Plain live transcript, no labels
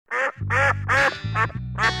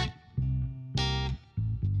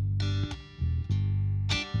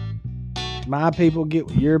my people get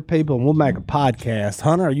with your people, and we'll make a podcast.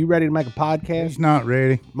 Hunter, are you ready to make a podcast? He's not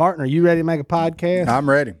ready. Martin, are you ready to make a podcast? I'm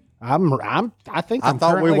ready. I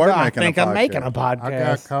thought we were making a I'm making a podcast. podcast. I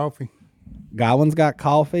got coffee. Godwin's got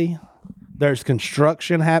coffee. There's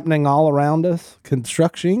construction happening all around us.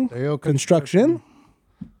 Construction.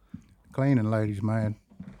 Cleaning ladies, man.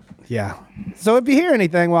 Yeah. So if you hear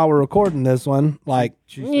anything while we're recording this one, like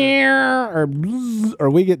or bzz, or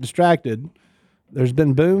we get distracted, there's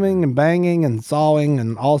been booming and banging and sawing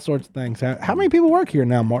and all sorts of things. How many people work here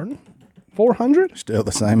now, Martin? 400? Still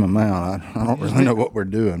the same amount. I don't really know what we're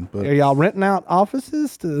doing, but Are y'all renting out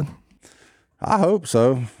offices to? I hope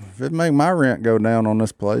so. If it make my rent go down on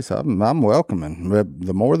this place, I'm welcoming. But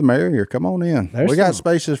the more the merrier. Come on in. We got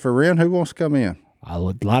spaces for rent. Who wants to come in? A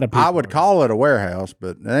lot of people. I would call it a warehouse,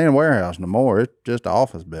 but it ain't a warehouse no more. It's just an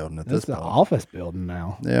office building at this It's an point. office building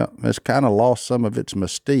now. Yeah, it's kind of lost some of its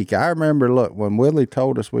mystique. I remember, look, when Willie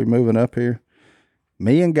told us we moving up here,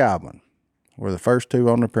 me and Godwin were the first two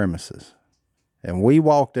on the premises. And we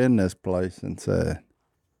walked in this place and said,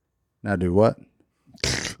 now do what?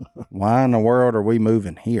 Why in the world are we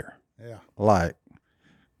moving here? Yeah. Like,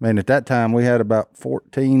 I mean, at that time we had about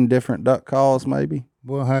 14 different duck calls maybe.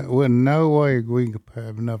 Well, no way we could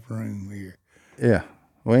have enough room here. Yeah.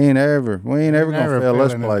 We ain't ever gonna fill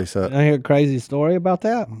this place up. I hear a crazy story about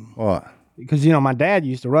that. What? Because, you know, my dad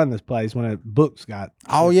used to run this place when books got.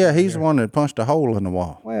 Oh yeah, he's the one that punched a hole in the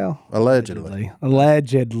wall. Well, Allegedly.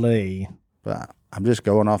 But I'm just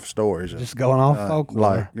going off stories. just going off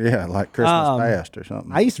folklore. Like Christmas past or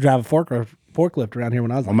something. I used to drive a forklift around here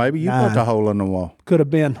when I was Well, maybe you put a hole in the wall. Could have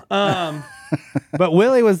been. But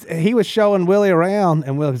Willie was showing Willie around,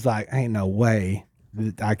 and Willie was like, ain't no way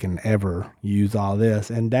that I can ever use all this.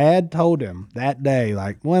 And Dad told him that day,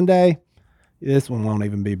 like, one day, this one won't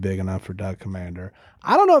even be big enough for Duck Commander.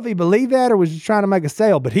 I don't know if he believed that or was just trying to make a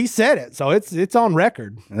sale, but he said it, so it's on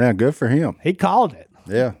record. Yeah, good for him. He called it.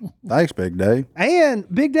 Yeah. Thanks, Big Dave.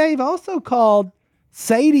 And Big Dave also called.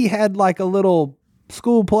 Sadie had like a little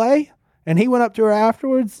school play, and he went up to her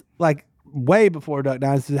afterwards, like way before Duck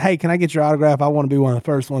Dynasty, said, hey, can I get your autograph? I want to be one of the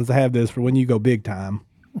first ones to have this for when you go big time.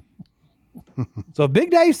 So if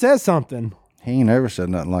Big Dave says something. He ain't ever said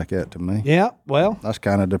nothing like that to me. Yeah, well. That's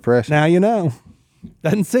kind of depressing. Now you know.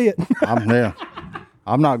 Doesn't see it.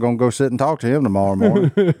 I'm not going to go sit and talk to him tomorrow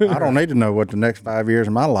morning. I don't need to know what the next 5 years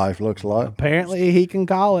of my life looks like. Apparently he can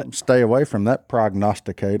call it. Stay away from that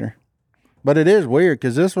prognosticator. But it is weird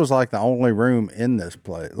because this was like the only room in this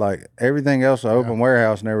place. Like everything else, an open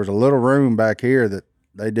warehouse, and there was a little room back here that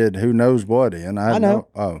they did who knows what in. I know.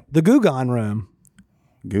 Oh, the Gugon room.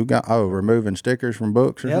 Removing stickers from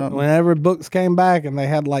books or something? Whenever books came back and they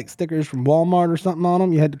had like stickers from Walmart or something on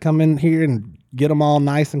them, you had to come in here and get them all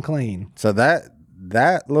nice and clean. So that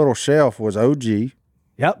little shelf was OG.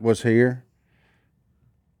 Yep. Was here.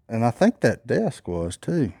 And I think that desk was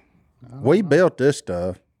too. We built this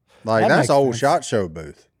stuff. Like that's old SHOT Show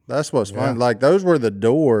booth. That's what's fun. Like those were the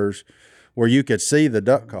doors where you could see the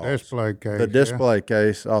duck calls. The display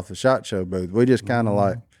case off the SHOT Show booth. We just kind of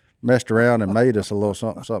like messed around and made us a little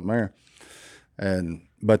something there.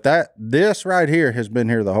 But this right here has been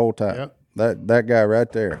here the whole time. Yep. That guy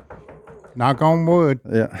right there. Knock on wood.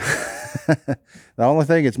 Yeah. The only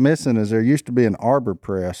thing it's missing is there used to be an arbor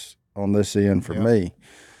press on this end for me.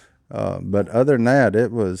 But other than that,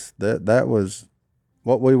 it was that was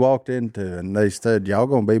what we walked into, and they said, y'all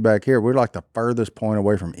going to be back here. We're like the furthest point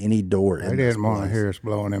away from any door in this place. They didn't want to hear us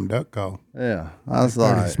blowing them duck calls. Yeah. I was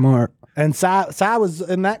like. Pretty smart. And Si was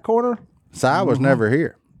in that corner? Si was never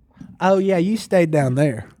here. Oh, yeah, you stayed down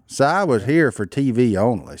there. Si was here for TV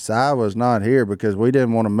only. Si was not here because we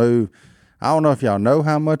didn't want to move. I don't know if y'all know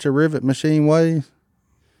how much a rivet machine weighs.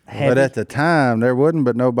 Heavy. But at the time, there wasn't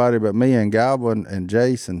but nobody but me and Godwin and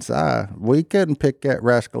Jace and Si. We couldn't pick that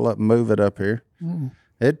rascal up and move it up here.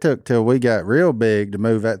 It took till we got real big to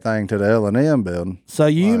move that thing to the L&M building. So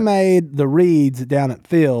you made the reeds down at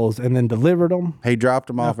Phil's and then delivered them? He dropped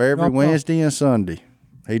them off every Wednesday and Sunday.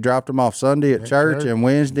 He dropped them off Sunday at church and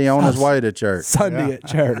Wednesday on his way to church. Sunday at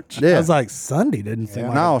church. Yeah. I was like, Sunday didn't seem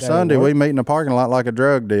like No, Sunday we meet in the parking lot like a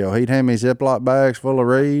drug deal. He'd hand me Ziploc bags full of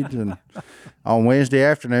reeds, and on Wednesday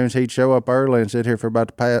afternoons he'd show up early and sit here for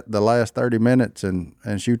about the last 30 minutes and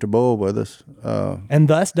shoot the bull with us. And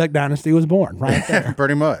thus Duck Dynasty was born, right there.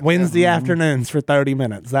 Pretty much. Wednesday afternoons for 30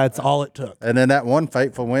 minutes. That's all it took. And then that one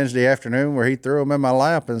fateful Wednesday afternoon where he threw them in my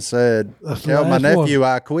lap and said, tell my nephew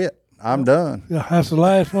I quit. I'm done. Yeah, that's the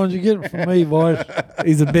last one you get from me, boys.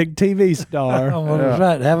 He's a big TV star. What was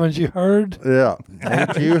that? Haven't you heard? Yeah.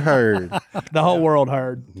 Ain't you heard? The whole world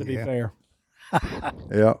heard, to be fair.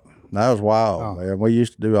 Yeah. That was wild, man. We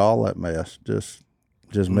used to do all that mess. Just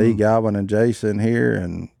Just me, Goblin, and Jason here,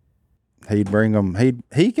 and he'd bring them.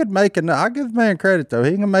 He could make enough. I give the man credit though.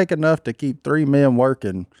 He can make enough to keep 3 men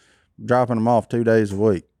working, dropping them off 2 days a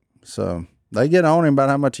week. So they get on him about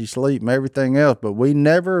how much he sleep and everything else. But we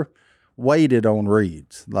never waited on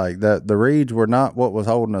reads like that. The reads were not what was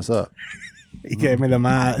holding us up. He gave me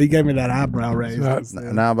he gave me that eyebrow raise.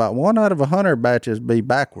 Now about 1 out of 100 batches be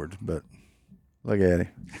backwards, but look at him.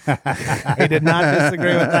 He did not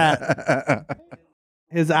disagree with that.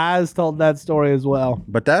 His eyes told that story as well.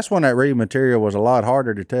 But that's when that reed material was a lot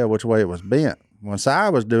harder to tell which way it was bent. When Si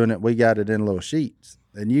was doing it, we got it in little sheets.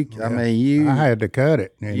 And I had to cut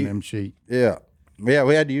it in them sheets. Yeah. Yeah,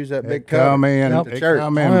 we had to use that big cutter. Come in, at the church.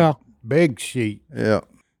 come in big sheet. Yeah.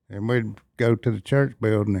 And we'd go to the church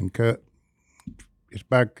building and cut. It's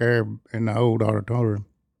back there in the old auditorium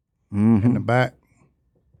in the back.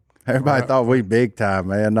 Everybody thought we big time,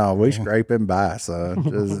 man. No, we scraping by, son.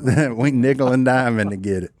 Just, we nickel and diming to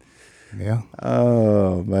get it. Yeah.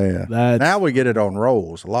 Oh man. Now we get it on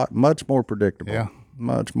rolls. Much more predictable. Yeah.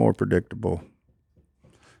 Much more predictable.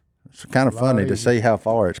 It's kind of funny to see how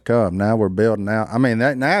far it's come. Now we're building out. I mean,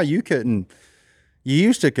 now you couldn't. You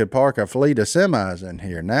used to could park a fleet of semis in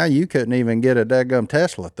here. Now you couldn't even get a daggum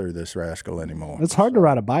Tesla through this rascal anymore. It's hard to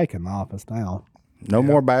ride a bike in the office now. No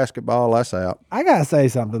more basketball. That's out. I gotta say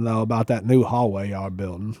something though about that new hallway y'all are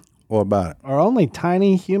building. What about it? Are only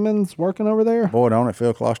tiny humans working over there? Boy, don't it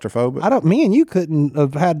feel claustrophobic? Me and you couldn't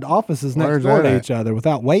have had offices next door to each other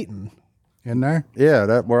without waiting. In there? Yeah,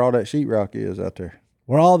 that where all that sheetrock is out there.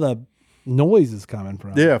 Where all the noise is coming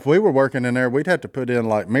from. Yeah, if we were working in there, we'd have to put in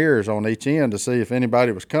like mirrors on each end to see if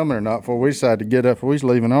anybody was coming or not before we decided to get up if we was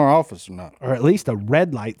leaving our office or not. Or at least a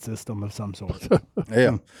red light system of some sort.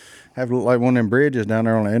 Yeah. Have it look like one of them bridges down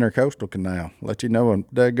there on the intercoastal canal. Let you know when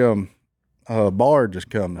daggum barge is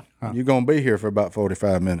coming. You're going to be here for about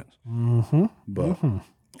 45 minutes. Mm-hmm. But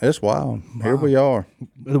it's wild. Here we are.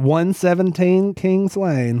 117 Kings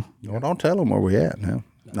Lane. Well, don't tell them where we at now.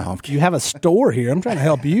 No, I'm kidding. You have a store here. I'm trying to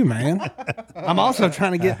help you, man. I'm also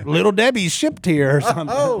trying to get Little Debbie's shipped here or something.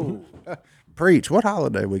 Oh, preach. What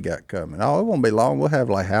holiday we got coming? Oh, it won't be long. We'll have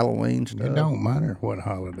like Halloween stuff. It don't matter what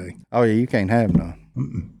holiday. Oh, yeah, you can't have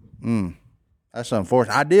none. That's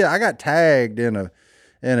unfortunate. I got tagged in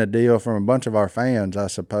a deal from a bunch of our fans, I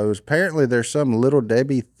suppose. Apparently, there's some Little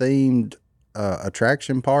Debbie themed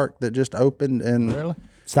attraction park that just opened in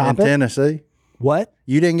Tennessee. What?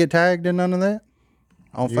 You didn't get tagged in none of that?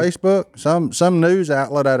 On Facebook? Some news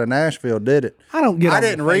outlet out of Nashville did it. I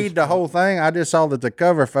didn't read the whole thing. I just saw that the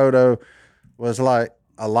cover photo was like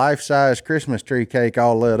a life-size Christmas tree cake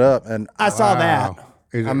all lit up. And I saw that.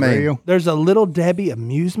 Is it real? There's a Little Debbie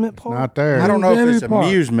amusement park? Not there. I don't know if it's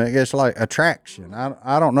amusement. It's like attraction.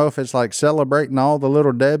 I don't know if it's like celebrating all the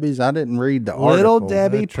Little Debbies. I didn't read the article. Little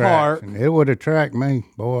Debbie Park. It would attract me.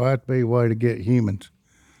 Boy, that'd be a way to get humans.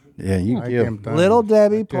 Yeah, you Like give them things. Little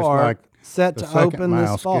Debbie Just Park like set the to second open this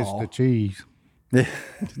mouse fall. gets the cheese.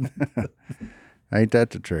 Ain't that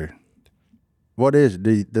the truth? What is it?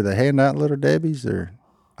 Do they hand out Little Debbies or?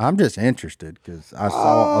 I'm just interested because I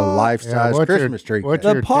saw a life-size Christmas tree.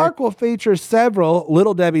 The park will feature several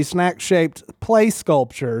Little Debbie snack-shaped play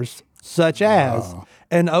sculptures, such as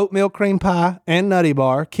an oatmeal cream pie and nutty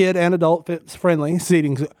bar, kid and adult friendly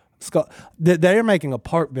seating. They're making a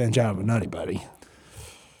park bench out of a Nutty Buddy.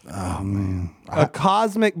 Oh man! A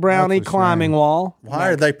cosmic brownie climbing wall. Why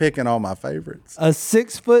are they picking all my favorites? A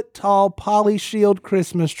 6-foot tall poly shield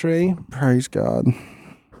Christmas tree. Praise God.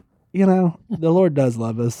 You know, the Lord does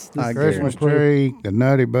love us. The Christmas tree, the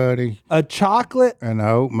Nutty Buddy, A chocolate and the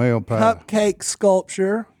oatmeal pie. cupcake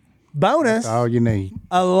sculpture. Bonus, That's all you need.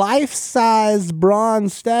 a life-size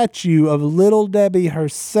bronze statue of Little Debbie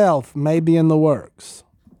herself may be in the works.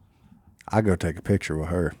 I go take a picture with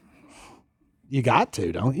her You got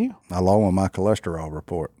to, don't you? along with my cholesterol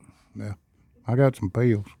report. Yeah. I got some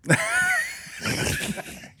pills.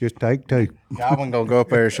 Just take two. Calvin gonna go up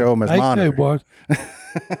there and show him his Hey, monitor. boys.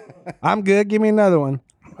 I'm good. Give me another one.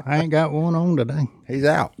 I ain't got one on today. He's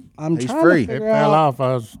out. He's trying free. To It figure fell out.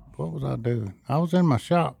 off. What was I doing? I was in my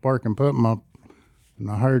shop working, and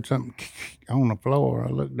I heard something on the floor.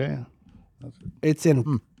 I looked down. It's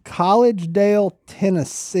in Collegedale,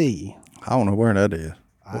 Tennessee. I don't know where that is.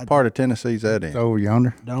 What part of Tennessee's that in? It's over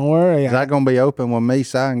yonder. Don't worry. Is that going to be open when me,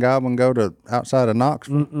 Si, and Goblin go to outside of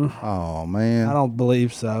Knoxville? Oh, man. I don't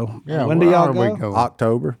believe so. Yeah. When do where y'all are go? we going?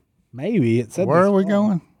 October. Maybe it said. Where this are we fall.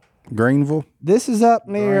 going? Greenville. This is up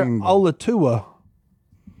near Greenville. Olatua.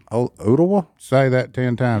 Oh, Ottawa? Say that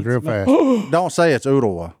 10 times real fast. Don't say it's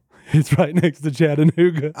Ottawa. It's right next to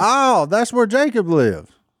Chattanooga. Oh, that's where Jacob lives.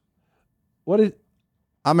 What is?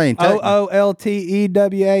 I mean,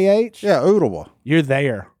 OOLTEWAH. yeah, Ooltewah. You're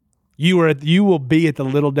there. You will be at the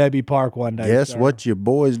Little Debbie Park one day. Guess sir. what your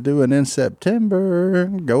boys doing in September?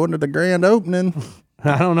 Going to the grand opening.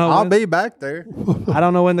 I don't know. I'll be back there. I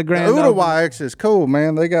don't know when the grand. Ooltewah X is cool,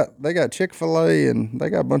 man. They got Chick-fil-A and they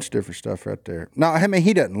got a bunch of different stuff right there. No, I mean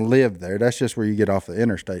he doesn't live there. That's just where you get off the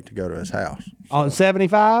interstate to go to his house. On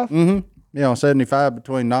 75. Yeah, on 75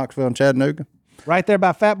 between Knoxville and Chattanooga. Right there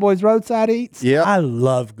by Fat Boy's Roadside Eats. Yeah. I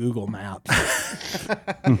love Google Maps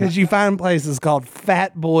because you find places called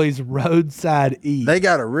Fat Boy's Roadside Eats. They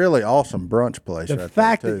got a really awesome brunch place. The right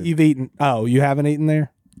fact there that too. you've eaten. Oh, you haven't eaten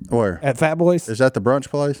there Where at Fat Boy's? is that? The brunch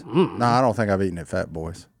place? No, I don't think I've eaten at Fat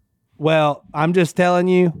Boys. Well, I'm just telling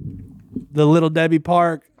you, the Little Debbie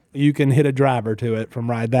Park. You can hit a driver to it from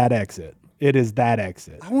right that exit. It is that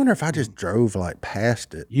exit. I wonder if I just drove like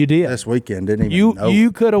past it. You did. This weekend. Didn't even know.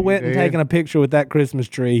 You could have went and did. taken a picture with that Christmas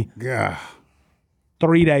tree God,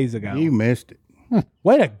 3 days ago. you missed it.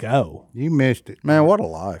 Way to go! You missed it. Man, what a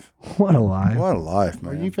life. What a lie. What a life,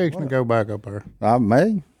 man. Are you fixing to go back up there? I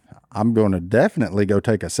may. I'm going to definitely go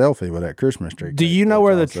take a selfie with that Christmas tree. Do you know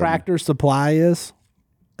where the Tractor Supply is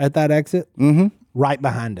at that exit? Mm-hmm. Right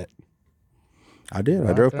behind it. I did.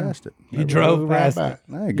 I drove past it. You drove past by. it.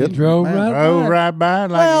 Hey, good. drove man. right Drove by. right by.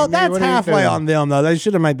 Like Well, you knew that's what he was halfway doing. on them, though. They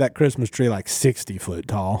should have made that Christmas tree like 60 foot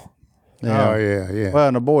tall. Oh yeah. Well,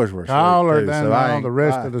 and the boys were Taller asleep, too, than so I all ain't- the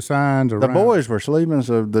rest of the signs around. The boys were sleeping,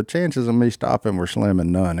 so the chances of me stopping were slim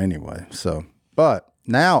and none anyway. So, but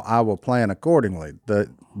now I will plan accordingly.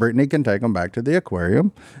 Brittany can take them back to the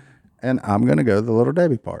aquarium, and I'm going to go to the Little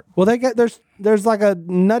Debbie Park. Well, they got there's like a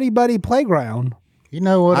Nutty Buddy playground. You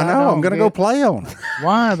know what? I know. I'm going to go play on it.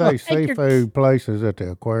 Why are they seafood places at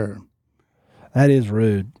the aquarium? That is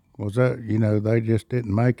rude. Was that they just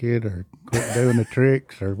didn't make it or quit doing the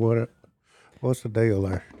tricks or what? What's the deal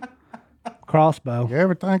there? Crossbow. You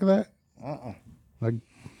ever think of that? Like,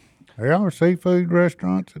 there are seafood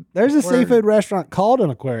restaurants. There's a seafood restaurant called an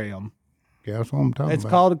aquarium. Yeah, that's what I'm talking It's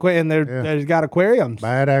about. called aquarium, and there's got aquariums,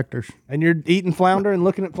 Bad actors. and you're eating flounder and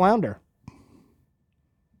looking at flounder.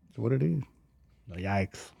 That's what it is.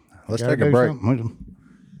 Yikes! Let's Gotta take a do break. something with 'em.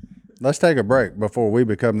 Let's take a break before we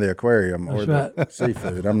become the aquarium or That's the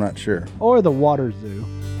seafood. I'm not sure. Or the water zoo.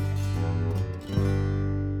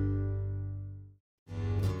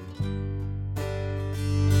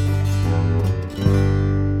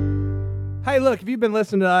 Hey, look, if you've been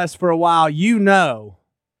listening to us for a while, you know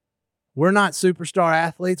we're not superstar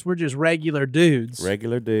athletes. We're just regular dudes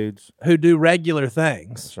Regular dudes. who do regular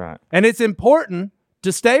things. That's right. And it's important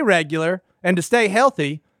to stay regular and to stay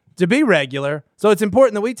healthy, to be regular. So it's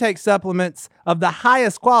important that we take supplements of the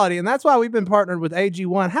highest quality. And that's why we've been partnered with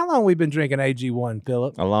AG1. How long have we been drinking AG1,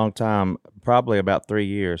 Philip? A long time, probably about 3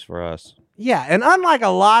 years for us. Yeah. And unlike a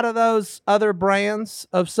lot of those other brands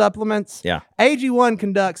of supplements, Yeah. AG1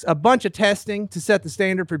 conducts a bunch of testing to set the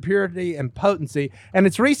standard for purity and potency. And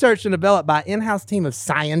it's researched and developed by an in-house team of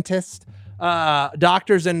scientists,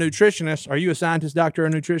 doctors, and nutritionists. Are you a scientist, doctor, or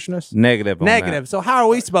nutritionist? Negative on Negative. So how are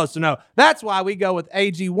we supposed to know? That's why we go with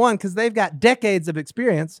AG1, because they've got decades of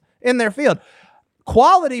experience in their field.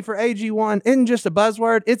 Quality for AG1 isn't just a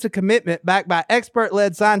buzzword. It's a commitment backed by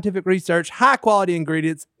expert-led scientific research, high-quality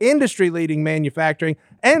ingredients, industry-leading manufacturing,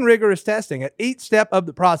 and rigorous testing. At each step of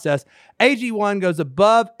the process, AG1 goes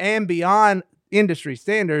above and beyond industry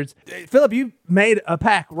standards. Philip, you made a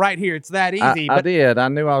pack right here. It's that easy. I did. I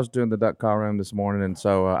knew I was doing the duck call room this morning, and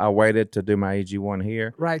so I waited to do my AG1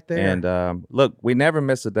 here. Right there. And look, we never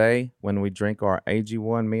miss a day when we drink our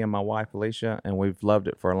AG1, me and my wife, Alicia, and we've loved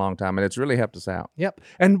it for a long time, and it's really helped us out. Yep.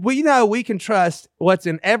 And we know we can trust what's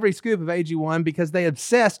in every scoop of AG1 because they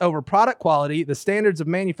obsess over product quality, the standards of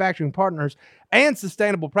manufacturing partners, and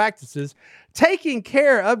sustainable practices. Taking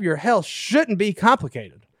care of your health shouldn't be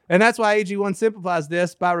complicated. And that's why AG1 simplifies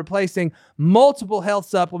this by replacing multiple health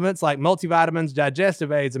supplements like multivitamins,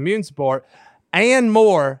 digestive aids, immune support, and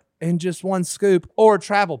more in just one scoop or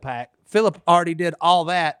travel pack. Philip already did all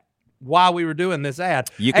that while we were doing this ad.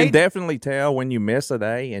 You can definitely tell when you miss a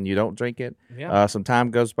day and you don't drink it. Yeah. Some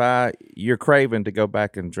time goes by, you're craving to go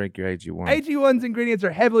back and drink your AG1. AG1's ingredients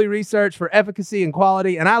are heavily researched for efficacy and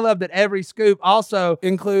quality, and I love that every scoop also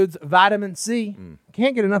includes vitamin C.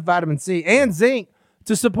 Can't get enough vitamin C and zinc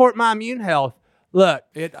to support my immune health. Look,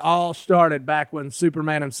 it all started back when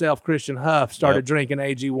Superman himself, Christian Huff, started drinking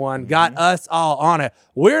AG1, got us all on it.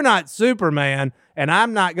 We're not Superman, and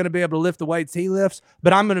I'm not going to be able to lift the weights he lifts,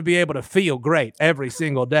 but I'm going to be able to feel great every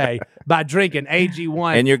single day by drinking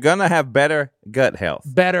AG1. And you're going to have better gut health.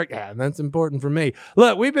 Better. Yeah, that's important for me.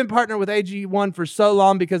 Look, we've been partnered with AG1 for so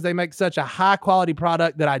long because they make such a high quality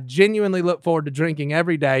product that I genuinely look forward to drinking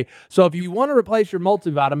every day. So if you want to replace your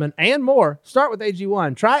multivitamin and more, start with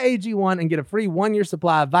AG1. Try AG1 and get a free 1-year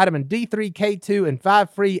supply of vitamin D3, K2, and 5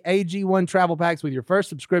 free AG1 travel packs with your first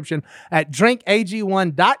subscription at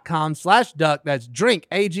drinkag1.com/duck. That's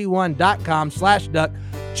drinkag1.com/duck.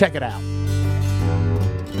 Check it out.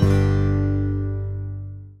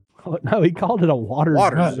 Oh, no, he called it a water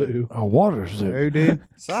zoo. A water zoo. Who did?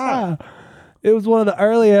 It was one of the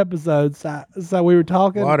early episodes. So we were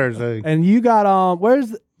talking. Water zoo. And you got on,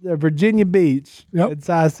 where's the Virginia Beach? Yep. And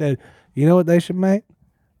Si said, you know what they should make?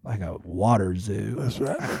 Like a water zoo. That's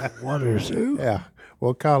right. Water zoo. Yeah.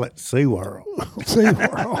 We'll call it SeaWorld.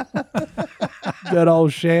 SeaWorld. Good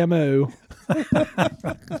old Shamu.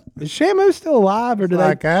 Is Shamu still alive, or It's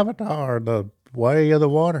like Avatar, the way of the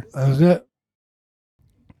water. That's it.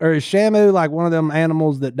 or is Shamu like one of them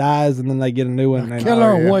animals that dies and then they get a new one? And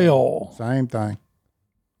Killer yeah. whale. Same thing.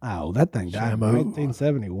 oh, that thing died in Shamu.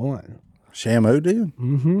 1971. Shamu did?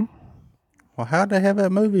 Mm-hmm. Well, how'd they have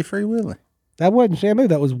that movie, Free Willy? That wasn't Shamu.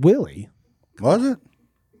 That was Willie. Was it?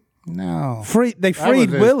 No. They freed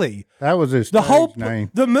was his- Willie. That was his The whole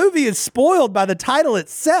name. the movie is spoiled by the title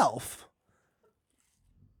itself.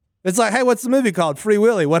 It's like, hey, what's the movie called? Free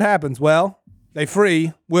Willy. What happens? Well, they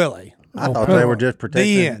free Willie. I thought they were just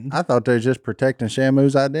protecting. end. I thought they were just protecting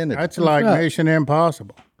Shamu's identity. That's like right. Mission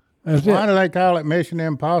Impossible. That's Why it. do they call it Mission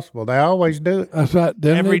Impossible? They always do it. That's right.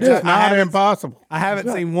 Didn't Every they do time- it? I Not haven't- impossible. I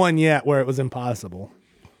haven't seen one yet where it was impossible.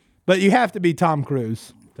 But you have to be Tom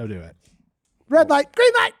Cruise to do it. Red light,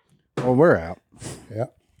 green light. Well, we're out. Yeah.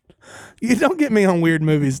 You don't get me on weird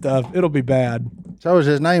movie stuff. It'll be bad. So is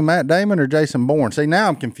his name Matt Damon or Jason Bourne? See, now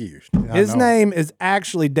I'm confused. His know. name is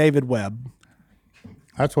actually David Webb.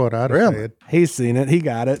 That's what I'd have Really? said. He's seen it. He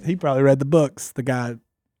got it. He probably read the books. The guy,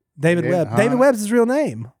 David Yeah, Webb. huh? David Webb's his real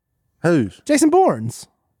name. Whose? Jason Bourne's.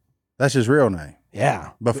 That's his real name.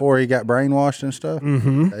 Yeah. Before he got brainwashed and stuff?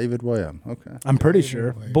 Mm-hmm. David Webb. Okay. I'm pretty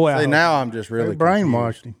sure. Boy, I See, hope. now I'm just They really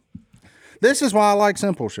brainwashed confused. him. This is why I like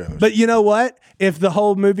simple shows. But you know what? If the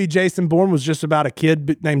whole movie Jason Bourne was just about a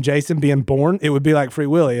kid named Jason being born, it would be like Free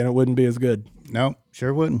Willy, and it wouldn't be as good. No,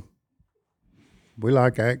 sure wouldn't. We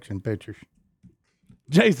like action pictures.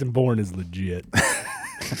 Jason Bourne is legit.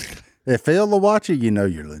 If Phil will watch it, you know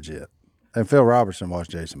you're legit. And Phil Robertson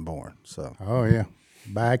watched Jason Bourne. So, Oh, yeah.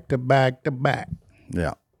 Back to back to back.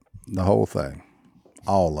 yeah, the whole thing.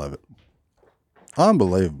 All of it.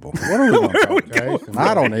 Unbelievable. What are we going to talk about? Jason,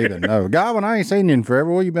 I don't even know. Godwin, I ain't seen you in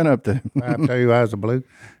forever. What you been up to? 5'2", eyes of blue.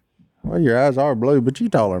 Well, your eyes are blue, but you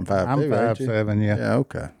taller than 5'2", I'm ain't you? 5'7", yeah. Yeah,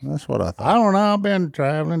 okay. That's what I thought. I don't know. I've been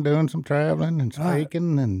traveling, doing some traveling and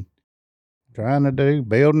speaking and trying to do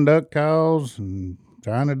building duck calls and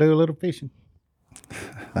trying to do a little fishing.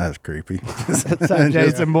 That's creepy. That's how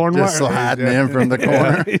Jason Bourne Just works. sliding in from the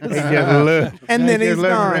corner. He just looked, And then he he's just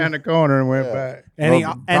looked gone. around the corner and went back. And, Well, he,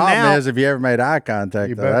 the and problem now, is if you ever made eye contact,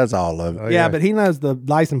 You though, bet. that's all of it. Oh, yeah, but he knows the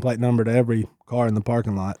license plate number to every car in the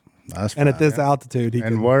parking lot. That's And at fine. this altitude, he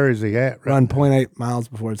And can where is he at? Right? run 0.8 miles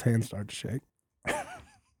before his hands start to shake.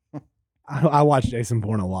 I watch Jason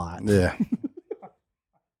Bourne a lot. Yeah.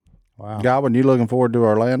 Wow. Godwin, you looking forward to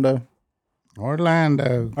Orlando?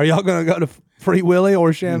 Orlando. Are y'all going to go to Free Willy or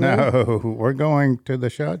Shamu? No, we're going to the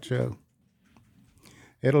SHOT Show.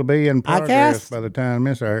 It'll be in progress ICAST? by the time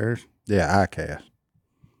this airs. Yeah, ICAST.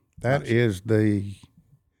 That is the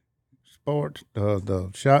sports, the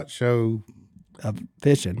SHOT Show. Of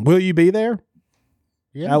fishing. Will you be there?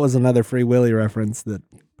 Yeah, That was another Free Willy reference that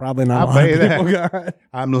probably not a I'll lot be of there. people got.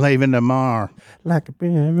 I'm leaving tomorrow. Like a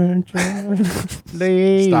river train.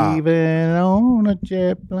 Leaving on a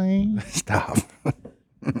jet plane. Stop.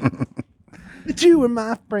 That you were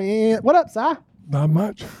my friend. What up, Si? Not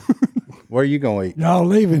much. Where you going to eat? Y'all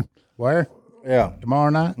leaving. Where? Yeah. Tomorrow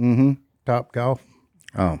night? Mm-hmm. Top Golf.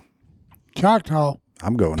 Oh, Choctaw.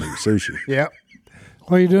 I'm going to eat sushi. Yep.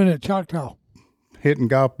 What are you doing at Choctaw? Hitting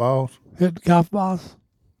golf balls. Hit golf balls?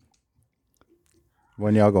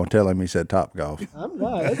 When y'all going to tell him he said Top Golf? I'm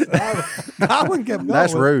not. I wouldn't kept going.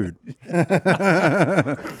 That's rude.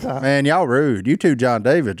 Man, y'all rude. You two John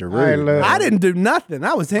Davids are Hey, rude. look. I didn't do nothing.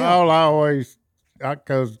 That was him. All I always,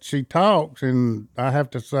 because she talks and I have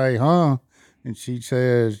to say, huh? And she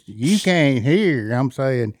says, you can't hear. I'm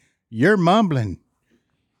saying, you're mumbling.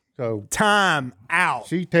 So Time out.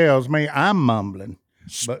 she tells me I'm mumbling.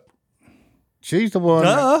 But she's the one.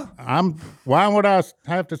 Duh. Why would I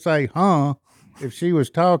have to say, huh, if she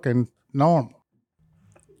was talking normal?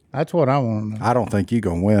 That's what I want to know. I don't think you're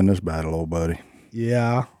gonna win this battle, old buddy.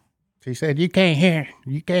 Yeah. She said, you can't hear.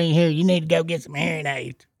 You can't hear. You need to go get some hearing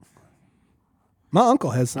aids. My uncle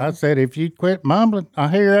has some. I said, if you quit mumbling, I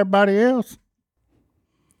hear everybody else.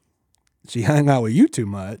 She hung out with you too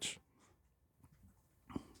much.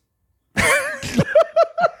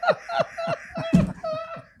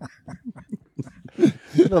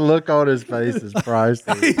 The look on his face is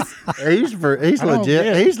priceless. He's don't legit. get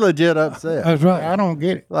it. He's legit upset. That's right. I don't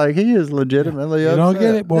get it. Like he is legitimately You upset. don't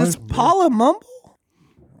get it, boys. Does Paula mumble?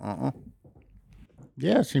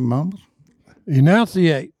 Yeah, she mumbles.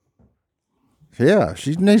 Enunciate. Yeah,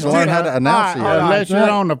 she needs to learn how to enunciate. Unless Right. you're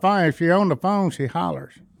on the phone. If you're on the phone, she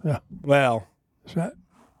hollers. Well, That's right.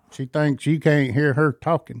 She thinks you can't hear her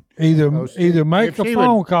talking. Either if make a she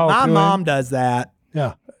phone would- call my to mom him. does that.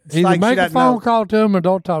 Yeah. It's Either like she make a doesn't phone know. call to him or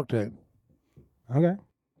don't talk to him. Okay.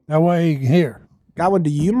 That way he can hear. Godwin, do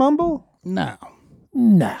you mumble? No.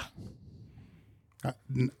 Nah.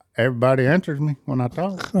 Everybody answers me when I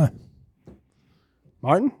talk.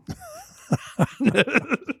 Martin?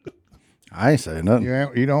 I ain't saying nothing.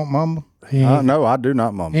 You don't mumble? No, I do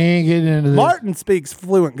not mumble. He ain't getting into this. Martin speaks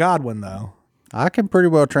fluent Godwin, though. I can pretty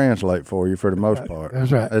well translate for you for the most part.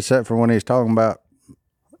 That's right. Except for when he's talking about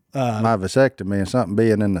my vasectomy and something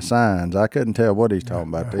being in the signs. I couldn't tell what he's talking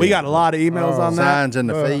about. We got a lot of emails on that. signs in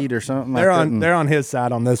the feed or something. They're on his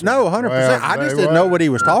side on this one. No, 100%. Well, I just they didn't know were. what he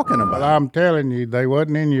was talking Well, about. I'm telling you, they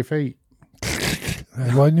wasn't in your feet.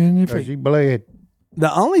 It wasn't in your Because feet. you bled.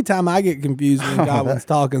 The only time I get confused when Godwin's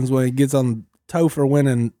talking is when he gets on Topher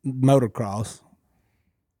winning motocross.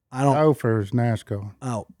 I don't. Topher is NASCAR.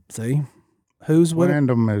 Oh, see? Who's winning?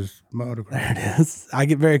 Random is motocross. There it is. I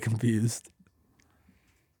get very confused.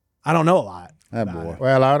 I don't know a lot. That about boy. it.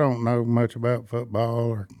 Well, I don't know much about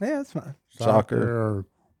football or Yeah, that's fine. soccer or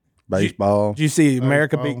Baseball. Did you see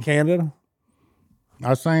America Baseball. beat Canada?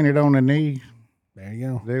 I seen it on the news. There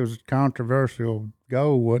you go. It was a controversial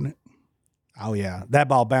goal, wasn't it? Oh, yeah. That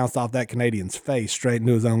ball bounced off that Canadian's face straight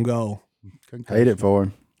into his own goal. Hate it for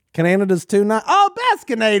him. Canada's 2-9. Oh, Beth's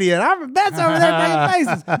Canadian. Beth's over there making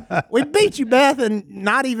faces. We beat you, Beth, and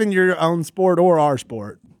not even your own sport or our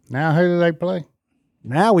sport. Now who do they play?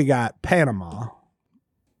 Now we got Panama.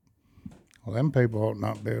 Well, them people ought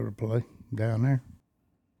not be able to play down there.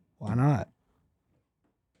 Why not?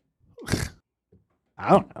 I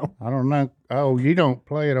don't know. I don't know. Oh, you don't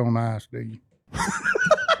play it on ice, do you?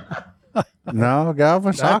 No,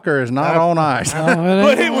 Galvin, soccer is not on ice.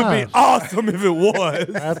 But it would be awesome if it was.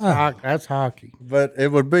 That's hockey. But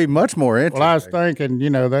it would be much more interesting. Well, I was thinking,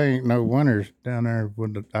 they ain't no winners down there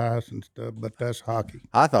with the ice and stuff, but that's hockey.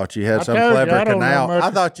 I thought you had some told you, clever I don't know canal. much.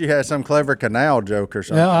 I thought you had some clever canal joke or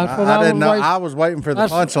something. Yeah, that's what I I didn't was know. waiting- I was waiting for the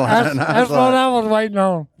punchline. That's, and I that's was what like, I was waiting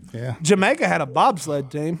on. Yeah. Jamaica had a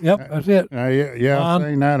bobsled team. Yep, that's it. Yeah, I've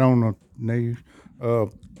seen that on the news.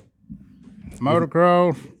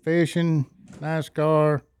 Motocross, fishing,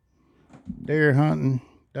 NASCAR, deer hunting,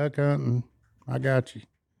 duck hunting. I got you.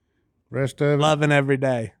 Rest of it, Loving every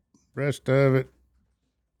day. rest of it,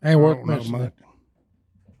 Ain't I worth don't know missing much. it.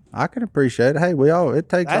 I can appreciate it. Hey, it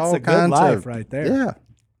takes That's all a good kinds life of right there. Yeah,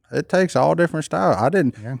 it takes all different styles.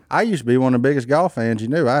 Yeah. I used to be one of the biggest golf fans. You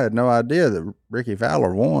knew I had no idea that Ricky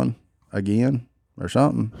Fowler won again or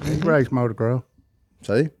something. You race motocross.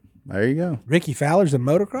 See, there you go. Ricky Fowler's in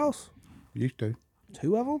motocross? Used to.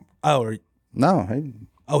 2 of them? Oh, No,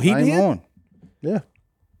 he ain't did? won. Yeah.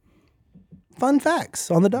 Fun facts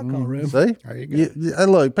on the duck call room. See, There you go.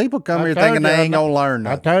 look, people come I here told thinking you they I ain't know- gonna learn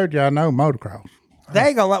I nothing. told you I know motocross. They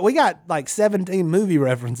ain't gonna lie. We got like 17 movie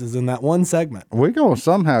references in that one segment. We're gonna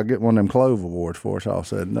somehow get one of them Clove Awards for us all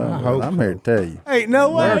said and done. I with. hope I'm so. here to tell you. Ain't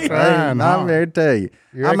no We're way. trying I'm hard. here to tell you.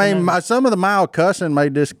 You I reckon mean, that- some of the mild cussing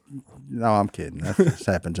made this. No, I'm kidding. That just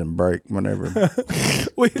happens in break whenever.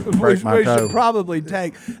 We my toe. should probably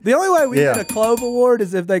take. The only way we Yeah. get a Clove Award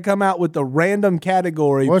is if they come out with the random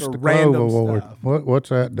category What's for the random Clove Award? stuff. What's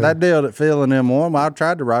that do? That deal that Phil and them won. Well, I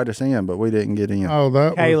tried to write us in, but we didn't get in. Oh,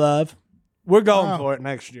 that Hey, was, love. We're going Oh. for it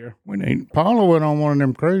next year. we need. Paula went on one of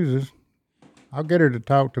them cruises. I'll get her to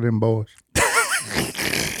talk to them boys.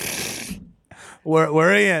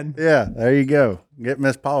 We're in. Yeah, there you go. Get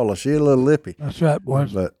Miss Paula. She a little lippy, That's right,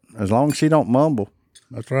 boys. but as long as she don't mumble,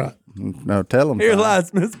 That's right. no, tell them. Here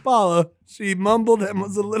lies Miss Paula. She mumbled and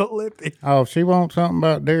was a little lippy. Oh, if she wants something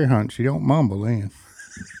about deer hunt, she don't mumble then.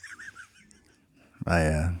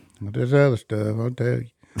 Yeah. But this other stuff, I'll tell you.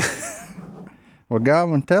 Well,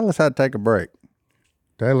 Godwin, tell us how to take a break.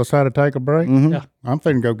 Tell us how to take a break. Mm-hmm. Yeah. I'm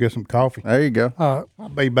finna go get some coffee. There you go. I'll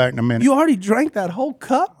be back in a minute. You already drank that whole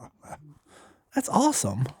cup? That's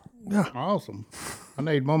awesome. Awesome. I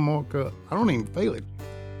need one more cup. I don't even feel it.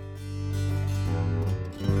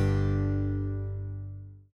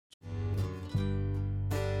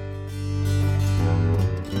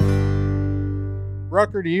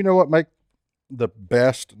 Rucker, do you know what make the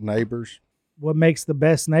best neighbors? What makes the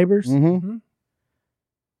best neighbors? Mm-hmm.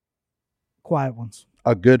 Quiet ones.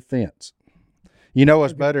 A good fence. You know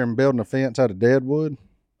what's better than building a fence out of dead wood?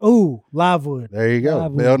 Ooh, live wood. There you go.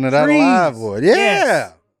 Live wood. Building it out of Trees. live wood. Yeah.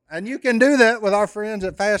 Yes. And you can do that with our friends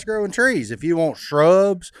at Fast Growing Trees. If you want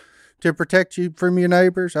shrubs to protect you from your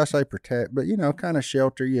neighbors, I say protect, but kind of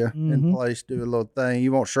shelter you in place, do a little thing.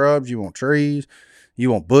 You want shrubs, you want trees,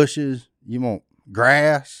 you want bushes, you want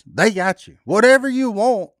grass. They got you. Whatever you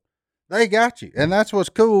want, they got you. And that's what's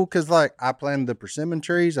cool because, like, I planted the persimmon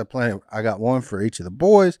trees. I got one for each of the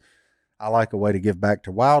boys. I like a way to give back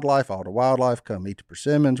to wildlife. All the wildlife come eat the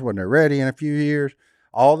persimmons when they're ready in a few years.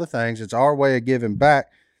 All the things. It's our way of giving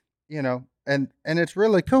back, and it's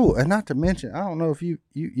really cool. And not to mention, I don't know if you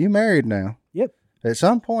married now. Yep. At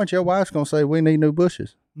some point, your wife's going to say, we need new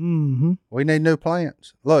bushes. Mm-hmm. We need new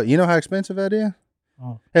plants. Look, you know how expensive that is?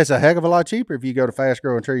 Oh. It's a heck of a lot cheaper if you go to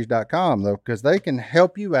fastgrowingtrees.com, though, because they can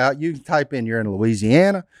help you out. You can type in you're in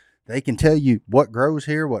Louisiana. They can tell you what grows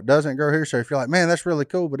here, what doesn't grow here. So if you're like, man, that's really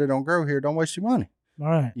cool, but it don't grow here, don't waste your money. All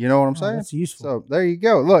right. You know what I'm saying? That's useful. So there you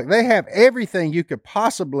go. Look, they have everything you could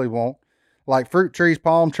possibly want, like fruit trees,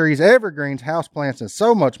 palm trees, evergreens, houseplants, and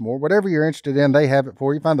so much more. Whatever you're interested in, they have it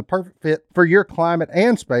for you. Find the perfect fit for your climate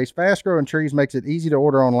and space. Fast Growing Trees makes it easy to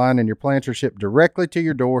order online, and your plants are shipped directly to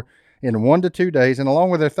your door in 1 to 2 days. And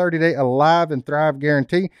along with their 30-day Alive and Thrive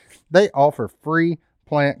guarantee, they offer free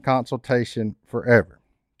plant consultation forever.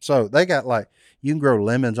 So they got you can grow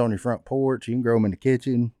lemons on your front porch. You can grow them in the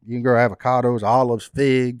kitchen. You can grow avocados, olives,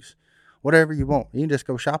 figs, whatever you want. You can just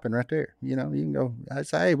go shopping right there. You can go, I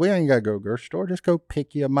say, hey, we ain't got to go to the grocery store. Just go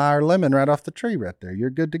pick you a Meyer lemon right off the tree right there. You're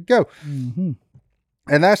good to go. Mm-hmm.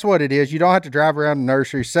 And that's what it is. You don't have to drive around the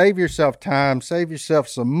nursery. Save yourself time. Save yourself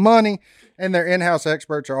some money. And their in-house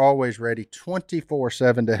experts are always ready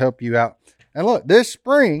 24/7 to help you out. And look, this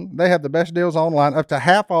spring, they have the best deals online, up to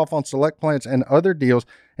half off on select plants and other deals.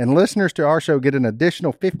 And listeners to our show get an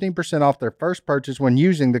additional 15% off their first purchase when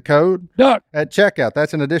using the code Duck. at checkout.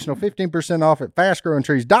 That's an additional 15% off at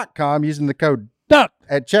fastgrowingtrees.com using the code Duck.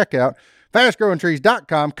 at checkout.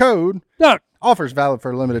 Fastgrowingtrees.com code Duck. offers valid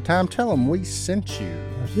for a limited time. Tell them we sent you.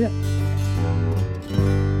 That's it.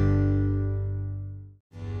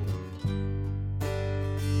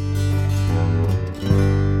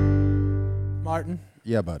 Martin,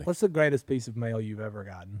 Yeah, buddy. what's the greatest piece of mail you've ever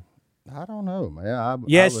gotten? I don't know, man.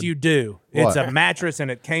 Yes, you do. It's What? a mattress and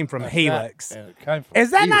it came from Helix. And it came from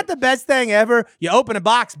Is that Helix. not the best thing ever? You open a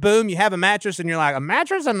box, boom, you have a mattress, and you're like, a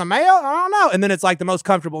mattress in the mail? I don't know. And then it's like the most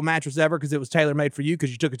comfortable mattress ever because it was tailor made for you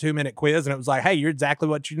because you took a 2-minute quiz and it was like, hey, you're exactly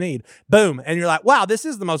what you need. Boom. And you're like, wow, this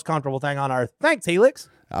is the most comfortable thing on earth. Thanks, Helix.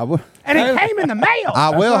 I will. And it came in the mail.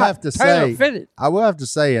 I will have to Tailor say. fitted. I will have to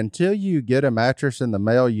say, until you get a mattress in the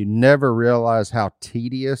mail, you never realize how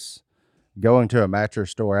tedious going to a mattress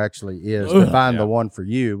store actually is to find the one for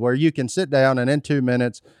you, where you can sit down and in 2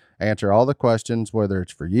 minutes answer all the questions, whether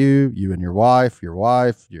it's for you and your wife,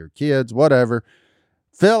 your kids, whatever.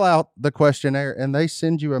 Fill out the questionnaire and they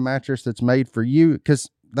send you a mattress that's made for you because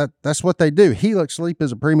that's what they do. Helix Sleep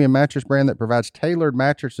is a premium mattress brand that provides tailored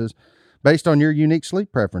mattresses based on your unique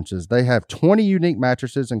sleep preferences. They have 20 unique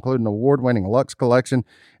mattresses, including award-winning Luxe Collection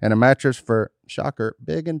and a mattress for, shocker,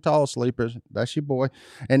 big and tall sleepers. That's your boy.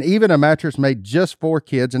 And even a mattress made just for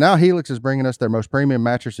kids. And now Helix is bringing us their most premium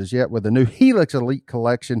mattresses yet with the new Helix Elite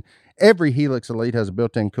Collection. Every Helix Elite has a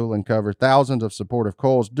built-in cooling cover, thousands of supportive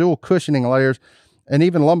coils, dual cushioning layers, and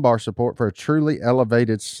even lumbar support for a truly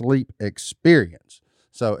elevated sleep experience.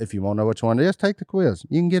 So if you want to know which one it is, take the quiz.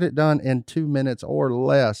 You can get it done in 2 minutes or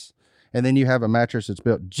less. And then you have a mattress that's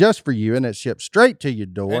built just for you, and it's shipped straight to your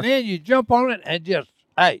door. And then you jump on it and just,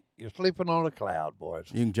 hey, you're sleeping on a cloud, boys.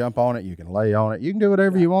 You can jump on it. You can lay on it. You can do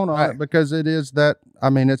whatever you want on it because it is that,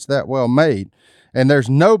 it's that well made. And there's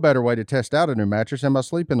no better way to test out a new mattress than by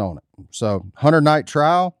sleeping on it. So 100-night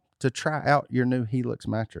trial to try out your new Helix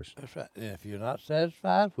mattress. That's right. And if you're not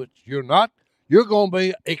satisfied, which you're not, you're going to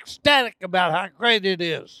be ecstatic about how great it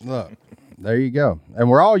is. Look. There you go. And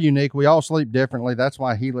we're all unique. We all sleep differently. That's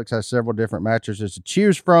why Helix has several different mattresses to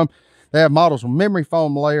choose from. They have models with memory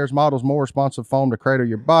foam layers, models more responsive foam to cradle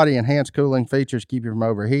your body, enhanced cooling features keep you from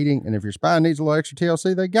overheating. And if your spine needs a little extra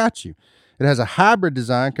TLC, they got you. It has a hybrid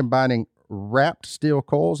design combining wrapped steel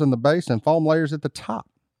coils in the base and foam layers at the top.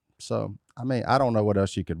 So, I don't know what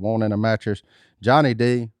else you could want in a mattress. Johnny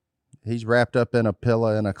D, He's wrapped up in a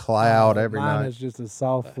pillow in a cloud every Mine night. is just a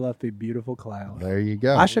soft, fluffy, beautiful cloud. There you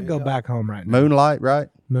go. I should go back home right now. Moonlight, right?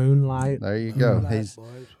 Moonlight. There you go.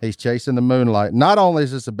 He's chasing the moonlight. Not only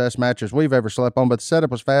is this the best mattress we've ever slept on, but the setup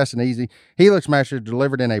was fast and easy. Helix mattress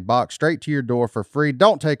delivered in a box straight to your door for free.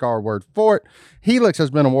 Don't take our word for it. Helix has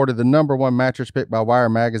been awarded the #1 mattress pick by Wire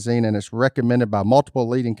Magazine, and it's recommended by multiple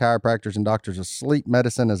leading chiropractors and doctors of sleep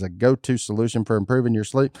medicine as a go-to solution for improving your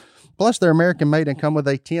sleep. Plus, they're American-made and come with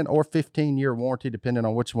a 10 or 15-year warranty, depending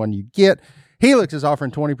on which one you get. Helix is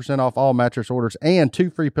offering 20% off all mattress orders and 2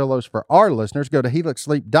 free pillows for our listeners. Go to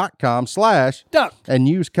helixsleep.com/duck and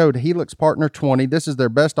use code HelixPartner20. This is their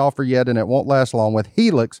best offer yet, and it won't last long. With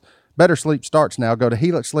Helix, better sleep starts now. Go to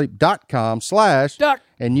helixsleep.com/duck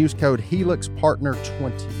and use code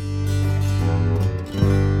HelixPartner20.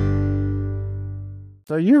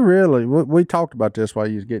 So you really, we talked about this while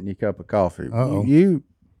you was getting your cup of coffee. Uh-oh.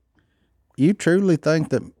 You truly think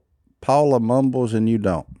that Paula mumbles and you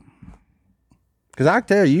don't? Because I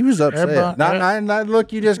tell you was upset. That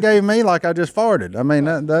look you just gave me like I just farted. I mean,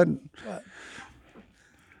 that.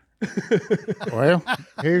 Well,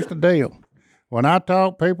 here's the deal. When I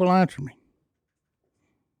talk, people answer me.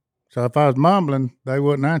 So if I was mumbling, they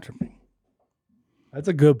wouldn't answer me. That's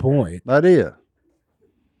a good point. That is.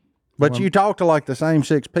 But you talk to like the same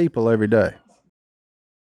 6 people every day.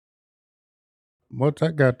 What's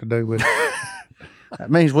that got to do with it? That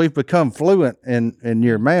means we've become fluent in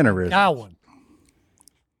your mannerisms. Gowan.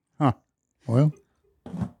 Well,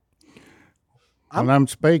 when I'm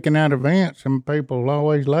speaking at events, and people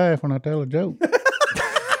always laugh when I tell a joke.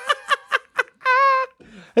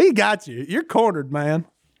 He got you. You're cornered, man.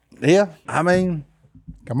 Yeah, I mean,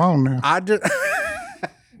 Come on now. I just.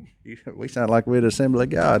 We sound like we're the Assembly of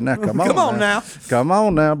God. Now, come on. Come on now. Come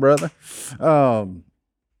on now, brother.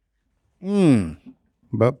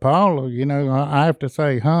 But Paula, you know, I have to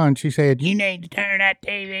say, hon, she said, you need to turn that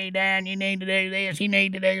TV down. You need to do this. You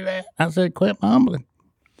need to do that. I said, quit mumbling.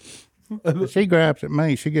 But she grabs at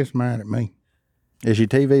me. She gets mad at me. Is your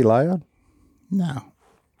TV loud? No. I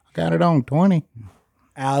got it on 20,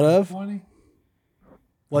 Out of 20?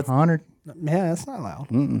 100. yeah, that's not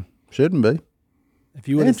loud. Shouldn't be. If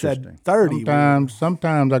you would have Interesting. said 30,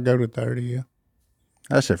 Sometimes I go to 30, yeah.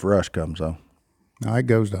 That's if Rush comes on. No, it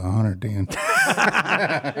goes to 100 then.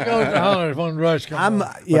 It goes to 100 when Rush comes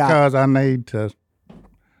on, Because I need to,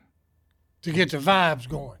 to get the vibes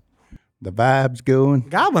going. the vibes going.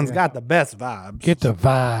 Godwin's got the best vibes. Get the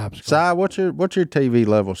vibes Si, what's your TV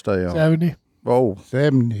level stay on? 70? Oh,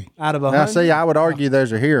 70. Out of now 100. see, I would argue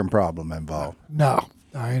there's a hearing problem involved. No,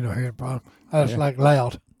 I ain't no hearing problem. I just like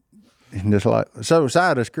loud. And just like so,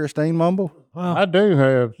 Si, does Christine mumble? I do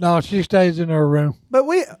have. No, she stays in her room. But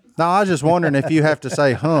we, No, I was just wondering if you have to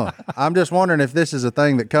say "huh." I'm just wondering if this is a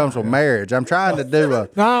thing that comes with marriage. I'm trying to do a.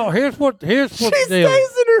 No, here's what the deal is. stays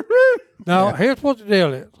in her room. No, here's what the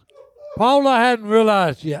deal is. Paula hadn't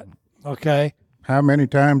realized yet. Okay. How many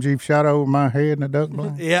times you've shot over my head in a duck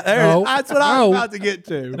blind? Yeah, there No. that's what I was No. about to get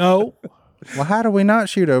to. No, Well, how do we not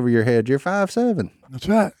shoot over your head? You're 5'7". that's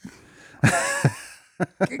right.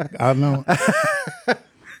 I know.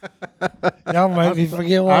 Y'all make me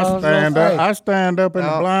forget what I was going to say. I stand up in the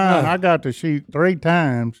blind. I got to shoot 3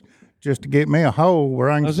 times just to get me a hole where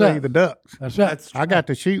I can That's see right. the ducks. That's right. I got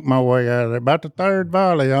to shoot my way out of there. About the 3rd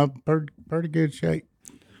volley, I'm pretty good shape.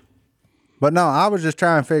 But no, I was just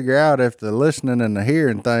trying to figure out if the listening and the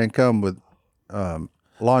hearing thing come with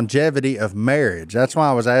longevity of marriage. That's why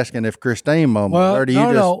I was asking if Christine mumbled. Well, Or do you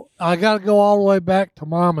no. I got to go all the way back to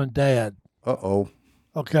mom and dad. Uh-oh.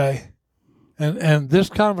 Okay. And this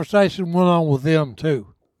conversation went on with them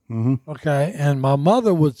too. Mm-hmm. Okay. And my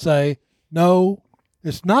mother would say, no,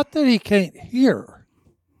 it's not that he can't hear.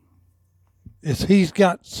 It's he's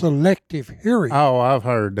got selective hearing. Oh, I've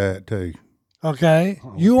heard that too. Okay.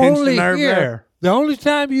 You Pinch the only nerve hear. there. The only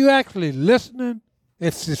time you actually listening,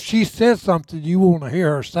 it's if she says something you want to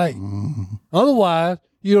hear her say. Otherwise,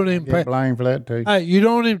 you don't even Get pay. blamed for that too. Hey, you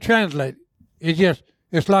don't even translate it.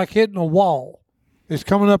 It's like hitting a wall. It's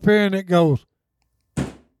coming up here and it goes.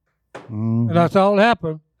 And that's all that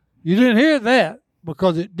happened. You didn't hear that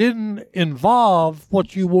because it didn't involve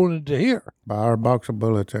what you wanted to hear. By our box of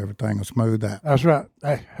bullets, everything will smooth out. That's right.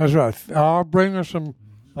 Hey, that's right. I'll bring her some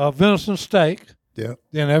venison steak, Yep.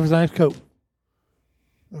 then everything's cool.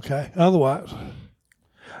 Okay. Otherwise,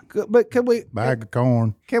 But can we Bag of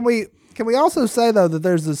corn. can we also say though that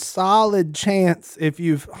there's a solid chance if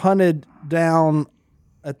you've hunted down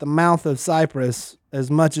at the mouth of Cypress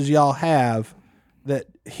as much as y'all have that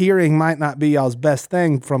hearing might not be y'all's best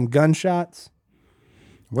thing from gunshots?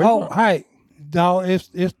 We hey, no, it's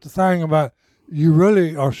the thing about you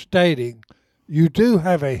really are stating you do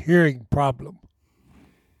have a hearing problem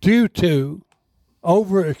due to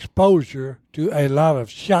overexposure to a lot of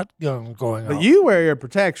shotguns going on. But you wear your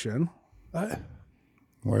protection.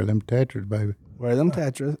 Wear them tetras, baby. Wear them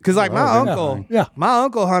tetras. Because like my uncle, Yeah. my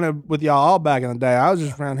uncle hunted with y'all all back in the day. I was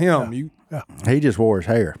just around him. He just wore his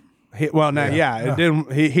hair. It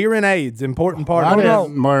didn't. Hearing aids, important part I of it.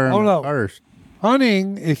 didn't wear them Oh, no. at first.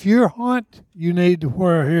 Hunting, if you hunt, you need to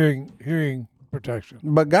wear hearing protection.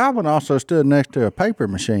 But Godwin also stood next to a paper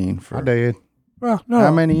machine I for did. Well, no.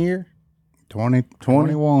 how many years?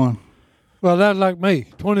 21. Well, that's like me.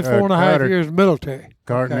 24 and a half Cutter. years military.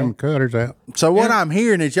 Carting them cutters out. So what I'm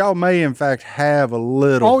hearing is y'all may in fact have a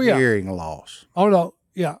little Oh, yeah. hearing loss. Oh, no.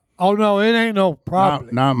 Yeah. Oh, no, it ain't no problem.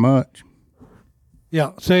 Not much.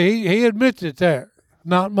 Yeah. See, he admits it there.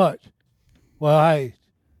 Not much. Well, hey,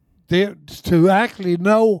 to actually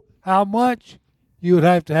know how much, you would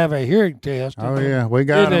have to have a hearing test. Oh, yeah. We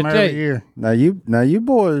got Did them they every take? year. Now you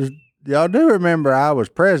boys, y'all do remember I was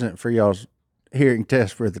present for y'all's hearing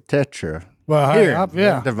test for the Tetra Well, hey, hearing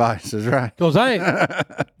yeah. devices, right? Because, hey,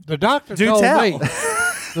 the doctor Do told tell. me.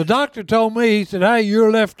 The doctor told me, he said, hey, your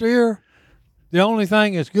left ear, the only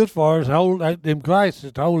thing it's good for is hold them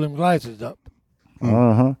glasses up.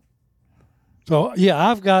 Uh-huh. So yeah,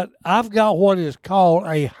 I've got what is called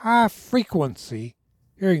a high frequency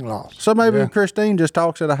hearing loss. So maybe Christine just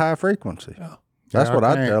talks at a high frequency. That's what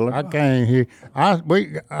I tell her. I can't hear.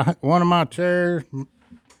 One of my chairs,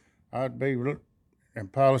 I'd be,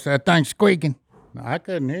 and Paula said, that thing's squeaking. I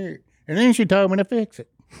couldn't hear it. And then she told me to fix it.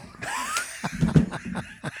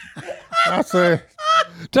 I said,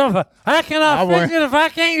 So, how can I I fix it if I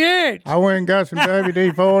can't hear it? I went and got some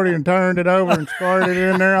WD-40 and turned it over and squirted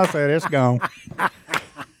it in there. I said, it's gone.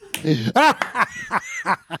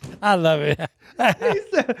 I love it.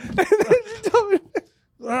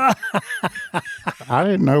 I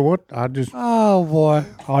didn't know what. I just, Oh boy.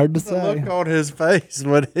 Hard to The say. look on his face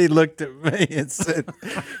when he looked at me and said,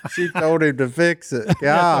 she told him to fix it.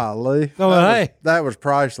 Golly. So, hey. That was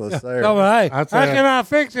priceless there. So, hey, I'd how say- can I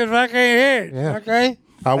fix it if I can't hear it? Yeah. Okay.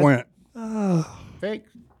 I went, fix.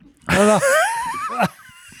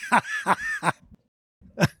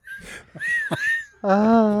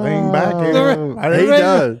 Lean back here. I He didn't-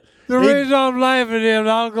 does. The reason I'm laughing is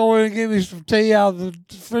I'll go in and get me some tea out of the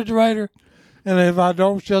refrigerator, and if I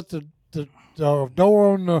don't shut the door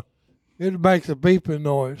on it makes a beeping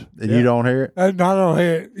noise. And you don't hear it? And I don't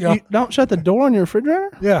hear it. Yeah, You don't shut the door on your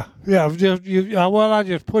refrigerator? yeah. I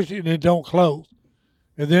just push it and it don't close,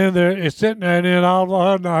 and then it's sitting there, and then all of a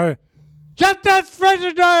sudden I hear, shut that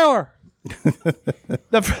refrigerator door.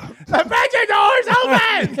 The refrigerator door's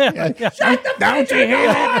open. Shut the Don't you hear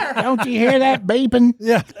that? Don't you hear that beeping?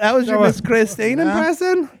 Yeah. That was your Miss Christine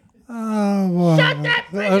impression? Oh,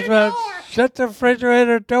 boy. Shut the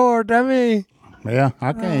refrigerator door, dummy. Yeah,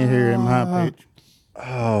 I can't hear him high pitch.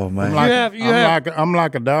 Oh, man. I'm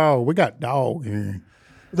like a dog. We got dog hearing.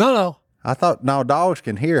 No. I thought, no, dogs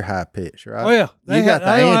can hear high pitch, right? Oh, yeah. You got the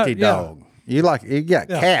they don't have- anti-dog. You got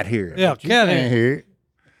cat hearing. Yeah, You cat can't hear. hear it.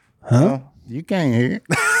 Huh? You can't hear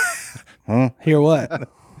it. Hear what?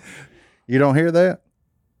 You don't hear that?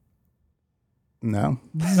 No.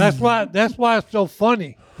 That's why it's so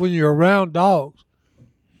funny when you're around dogs.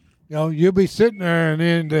 You know, you'll be sitting there and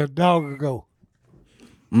then the dog will go.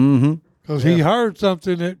 Mm-hmm. Because he heard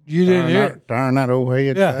something that you didn't hear. Turn that old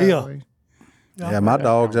head Yeah, he'll- sideways. Yeah, my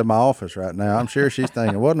dog's in my office right now. I'm sure she's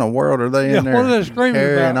thinking, what in the world are they Yeah, in there what are they screaming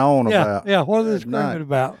carrying about? on yeah, about? Yeah, what are they at screaming night?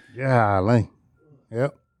 about? Golly.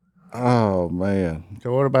 Yep. Oh, man.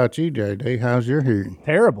 So what about you, JD? How's your hearing?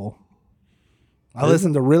 Terrible. I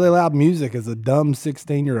listened to really loud music as a dumb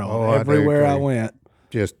 16-year-old Oh, I do everywhere I too. went.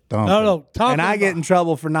 Just thumping. No, talking And I get in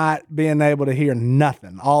trouble for not being able to hear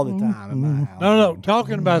nothing all the time in my house. No,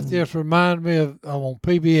 talking about this reminds me of on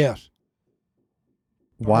PBS.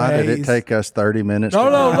 Why did it Praise. take us 30 minutes? No,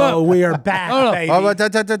 to no, get- no. Oh, we are back, No. baby. Oh, but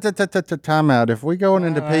time out. If we going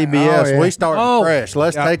into PBS, yeah. we start Oh. fresh.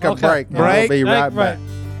 Let's Yeah, take a okay. break. and Break, We'll be take right a break. back.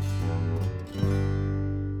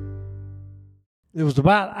 It was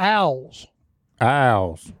about owls.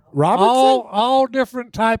 Owls. Robertson? All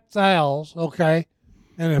different types of owls, okay?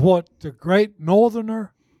 And what the great northern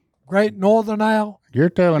owl, You're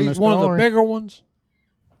telling the he's one of the story. bigger ones.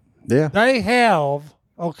 Yeah. They have,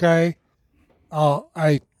 okay,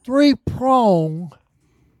 a 3-prong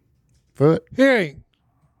Foot. hearing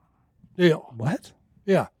deal. What?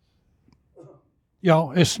 Yeah. You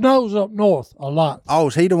know, it snows up north a lot. Oh,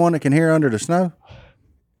 is he the one that can hear under the snow?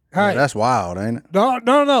 Yeah, Hey, that's wild, ain't it?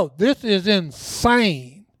 no. This is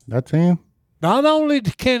insane. That's him. Not only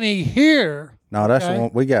can he hear No, that's the Okay.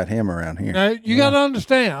 one we got him around here. Now you got to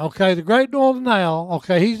understand, okay, the Great Northern Owl,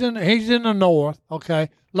 okay, he's in the north, okay, a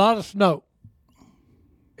lot of snow.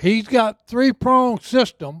 He's got 3-pronged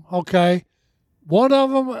system, okay. One of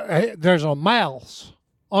them, there's a mouse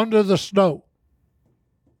under the snow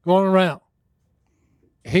going around.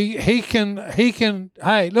 He can.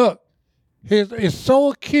 Hey, look, it's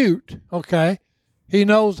so acute, okay. He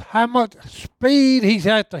knows how much speed he's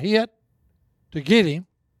had to hit to get him.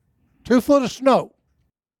 2 foot of snow.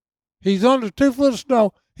 He's under 2 foot of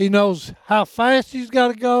snow. He knows how fast he's got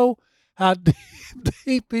to go, how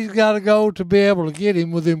deep he's got to go to be able to get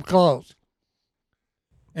him with him close.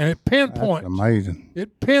 And it pinpoints. That's amazing.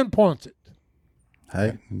 It pinpoints it.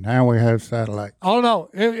 Hey, Now we have satellite. Oh no,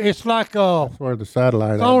 it's like That's where the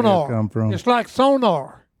satellite ideas sonar. come from. It's like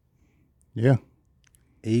sonar. Yeah.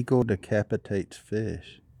 eagle decapitates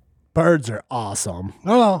fish. Birds are awesome.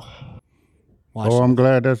 No, Watch Oh, I'm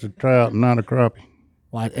glad that's a trout, not a crappie.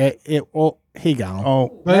 Like he gone.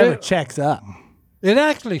 Oh, but Never it, checks up. it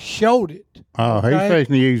actually showed it. oh, he's Okay.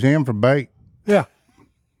 fixing to use him for bait. Yeah,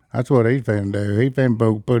 That's what he's finna do. He's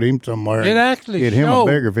finna put him somewhere. it and actually get him a showed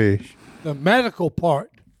bigger fish. the medical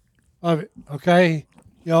part of it. Okay,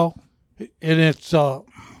 and it's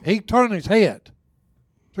he turned his head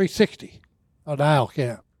 360 an owl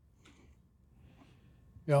can.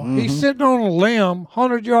 He's sitting on a limb,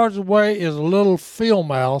 100 yards away is a little field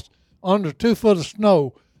mouse under 2 foot of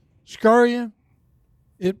snow, scurrying.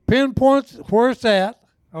 It pinpoints where it's at,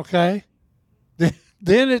 okay?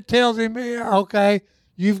 Then it tells him, okay,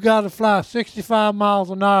 you've got to fly 65 miles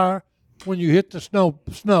an hour when you hit the snow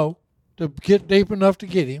to get deep enough to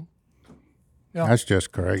get him. That's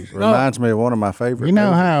just crazy. Reminds me of one of my favorite. You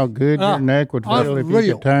know movies. how good your neck would feel if you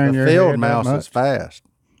unreal. could turn The your field head mouse that is much? fast,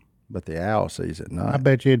 but the owl sees at I night.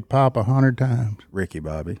 bet you'd pop 100 times. Ricky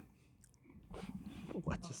Bobby.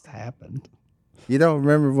 What just happened? You don't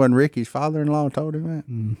remember when Ricky's father-in-law told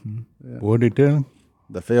him that? Would he tell him?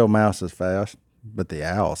 The field mouse is fast, but the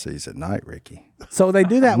owl sees at night, Ricky. So they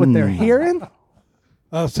do that with their hearing?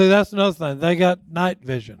 See, that's another thing. They got night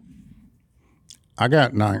vision. I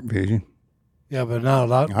got night vision. Yeah, but no,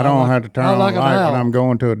 I don't have to turn on like the an light owl. when I'm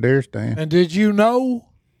going to a deer stand. And did you know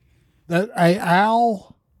that a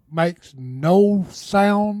owl makes no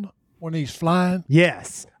sound when he's flying?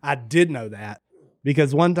 Yes, I did know that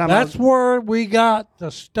because one time That's where we got the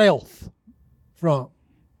stealth from.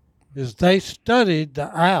 Is they studied the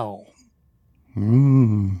owl,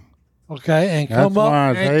 Mm. okay, and That's come up why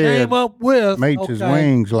and his head came up with Meets his okay,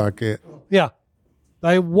 wings like that. Yeah,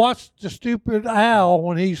 they watched the stupid owl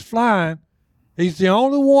when he's flying. He's the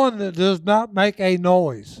only one that does not make a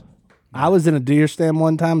noise. I was in a deer stand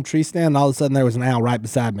one time, tree stand, and all of a sudden there was an owl right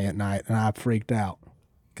beside me at night, and I freaked out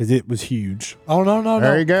because it was huge. Oh no!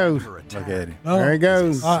 There he goes. Look at him. No, There he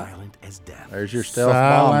goes. There's your stealth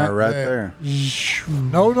Silent bomber right there. there.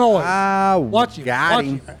 no noise. Ah, Watch him. got Watch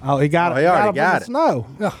him. him. Oh, he got Oh, it. he already him got in it. the snow.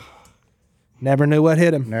 Yeah. Never knew what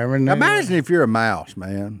hit him. Never knew. Imagine if you're a mouse,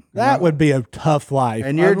 man. That would be a tough life.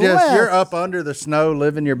 And you're Unless- you're up under the snow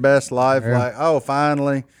living your best life, Yeah. like, oh,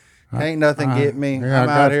 finally, can't nothing get me. yeah, I'm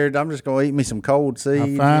I out got- here. I'm just gonna eat me some cold seeds.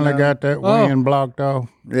 I finally got that Oh. wind blocked off.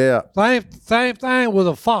 Yeah, Same thing with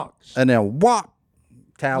a fox. and then whop,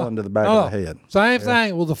 talon to the back of the head. Same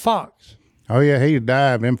thing with a fox. Oh yeah, he's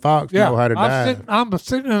dived. Them fox know how to dive. I'm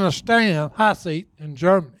sitting in a stand, high seat in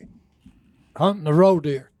Germany, hunting the roe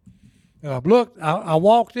deer. And I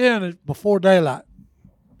walked in before daylight.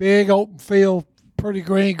 Big open field, pretty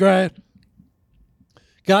green grass.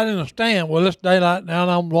 Got in a stand. Well, it's daylight now,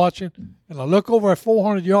 and I'm watching. And I look over at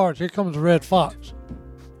 400 yards. Here comes a red fox.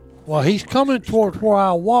 Well, he's coming towards where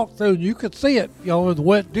I walked through, and you could see it, in the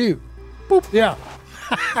wet dew. Boop. Yeah.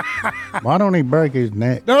 Why don't he break his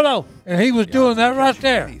neck? No. And he was doing that right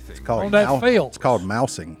there It's called on that field. It's called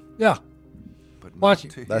mousing. Yeah. Watch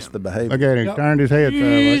it. That's the behavior. Look at him. Yep. Turned his head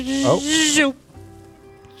sideways. Oh,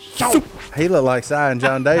 He looked like Si and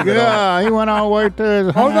John David. on, yeah, he went all the way to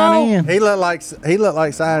his Hold hind on. end. he looked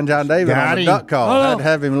like Si and John David Got on a him. duck call. Hold Had on. to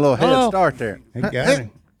have him a little head Hold on. start there. He got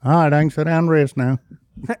him. All right, I can sit down and rest now.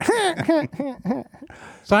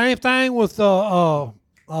 Same thing with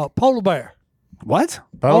polar bear. What?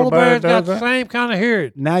 Polar bear's got does the that? same kind of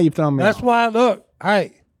hearing. Now you've thrown me That's off. why, look,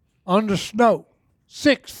 hey, under snow,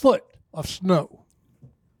 6 foot of snow.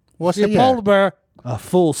 What's See a he polar at? bear A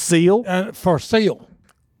full seal? for seal.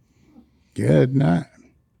 Good night.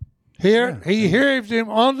 Here, he hears him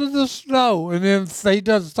under the snow, and then he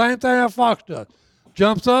does the same thing a fox does.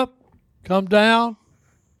 Jumps up, come down,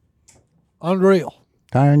 unreal.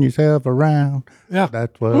 Turn yourself around. Yeah.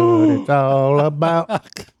 That's what it's all about.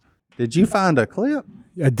 Did you find a clip?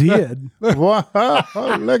 I did. Whoa,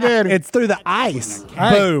 look at it. It's through the ice.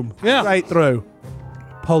 Hey, Boom. yeah. Straight through.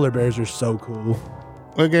 Polar bears are so cool.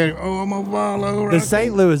 Look at it. Oh, I'm going to fall over. The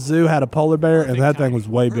St. Louis Zoo had a polar bear, and that thing was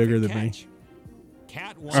way bigger than me.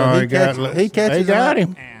 Cat Oh, he catches he got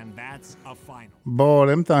him. and that's a final. Boy,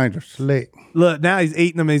 them things are slick. Look, now he's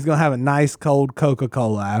eating them. He's going to have a nice cold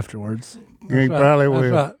Coca-Cola afterwards. He probably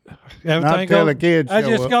will. That's right. Everything Not till goes, the kids I show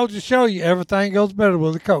just up. go to show you everything goes better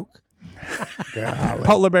with a Coke. Golly.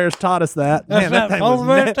 Polar bears taught us that. That's Man, that right. thing Polar was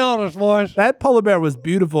bear na- told us, boys. That polar bear was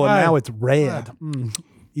beautiful, and Right. now it's red.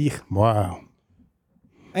 Eek. Wow.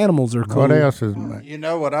 Animals are cool. What else is You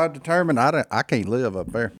know what I determined? I can't live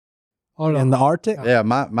up there. Hold In on. the Arctic, Yeah,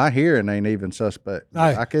 my hearing ain't even suspect.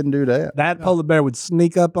 Aye. I couldn't do that. that polar bear would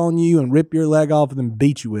sneak up on you and rip your leg off and then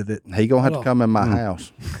beat you with it. He gonna have Hold to on. come in my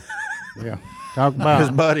house. Yeah. Talk Because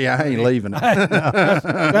about buddy, I ain't leaving.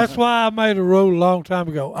 That's why I made a rule a long time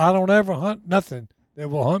ago. I don't ever hunt nothing that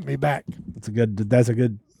will hunt me back. That's a good. That's a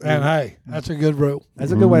good. And hey, that's a good rule.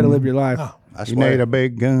 That's a good way to live your life. I you need swear. a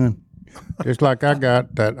big gun. Just like I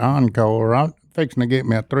got that Encore. I'm fixing to get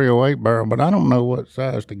me a 308 barrel, but I don't know what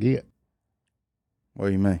size to get. What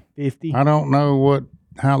do you mean? 50. I don't know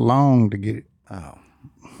how long to get it. Oh,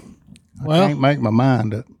 Well, Can't make my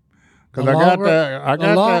mind up. Because the I got longer- that. I the got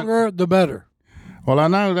that. longer, the better. Well, I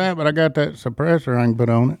know that, but I got that suppressor I can put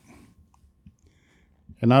on it.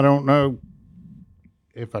 And I don't know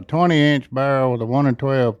if a 20-inch barrel with a 1 and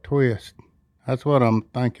 12 twist. That's what I'm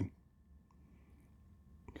thinking.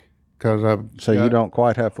 Because so you don't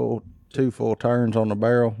quite have two full turns on the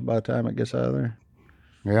barrel by the time it gets out of there?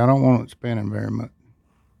 Yeah, I don't want it spinning very much.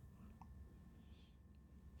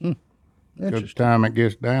 By the Interesting. time it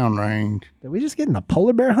gets downrange. Did we just get into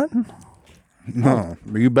polar bear hunting? No,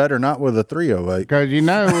 you better not with a 308. Because you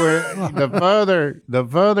know, the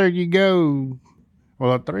further you go,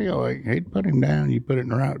 well, a 308, he'd put him down. You put it in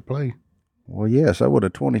the right place. Well, yes, I would a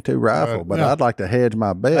 22 rifle, but I'd like to hedge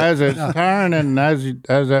my bet. As it's turning, as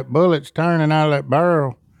that bullet's turning out of that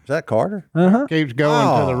barrel, Is that Carter? keeps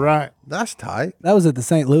going to the Oh. right. That's tight. That was at the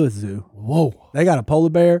St. Louis Zoo. Whoa! They got a polar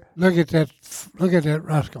bear. Look at that! Look at that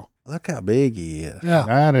rascal. Look how big he is. Yeah.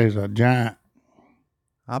 That is a giant.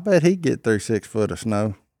 I bet he'd get through 6 foot of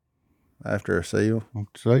snow after a seal.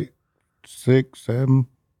 6, 7.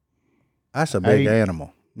 That's a big 8.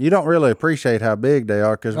 animal. You don't really appreciate how big they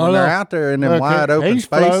are because when Oh, they're no. out there in them Look, wide open he's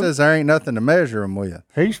spaces, floating. there ain't nothing to measure them with.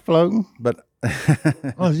 He's floating. But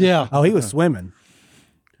Oh yeah. Oh, he was swimming.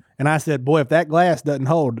 And I said, boy, if that glass doesn't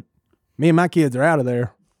hold, me and my kids are out of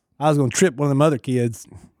there. I was going to trip one of them other kids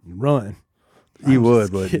and run. you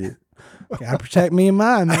would, wouldn't you? Gotta protect me and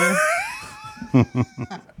mine, man.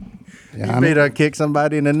 Yeah, You beat up, kick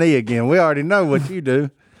somebody in the knee again. We already know what you do.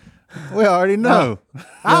 We already know.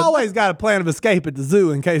 I always got a plan of escape at the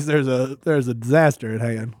zoo in case there's a disaster at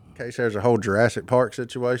hand. In case there's a whole Jurassic Park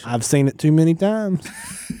situation. I've seen it too many times.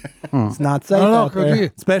 It's not safe No, out 'cause there,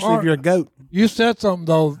 you- especially if or- you're a goat. You said something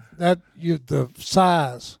though that the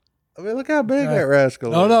size. I mean, look how big that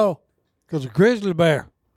rascal No, is. no, because a grizzly bear.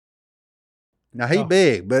 Now, he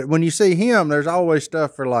big, but when you see him, there's always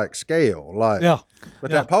stuff for, like, scale. Like, Yeah. But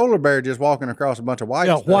yeah. that polar bear just walking across a bunch of white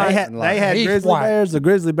Yeah, stuff. white. and, like, They had he's grizzly white. bears. The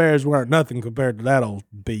grizzly bears weren't nothing compared to that old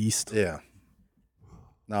beast. Yeah.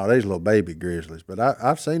 No, these little baby grizzlies. But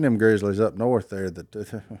I've seen them grizzlies up north there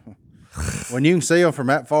that when you can see them from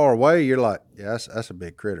that far away, you're like, yeah, that's a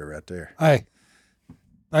big critter right there. Hey,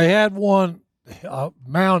 they had one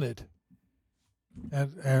mounted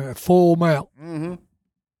and a full mount, Mm-hmm.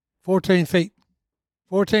 14 feet,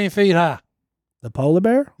 14 feet high. The polar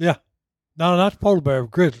bear? Yeah. No, not the polar bear,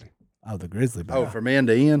 grizzly. Oh, the grizzly bear. Oh, from end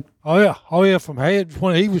to end? Oh yeah, from head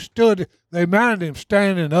when he was stood, they mounted him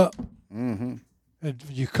standing up. Mm-hmm. And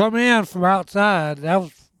you come in from outside. That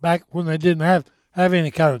was back when they didn't have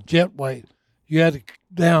any kind of jetway. You had to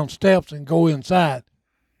down steps and go inside,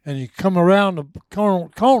 and you come around the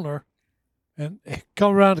corner, and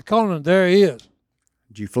come around the corner, and there he is.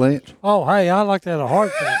 Did you flinch? Oh, hey, I like that a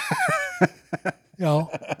heart attack. You know,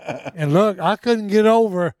 and look, I couldn't get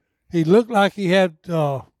over. He looked like he had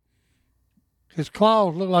his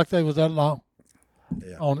claws looked like they was that long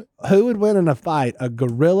on it. Who would win in a fight, a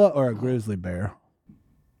gorilla or a grizzly bear?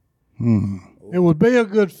 It would be a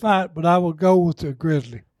good fight, but I would go with the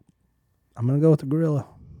grizzly. I'm gonna go with the gorilla.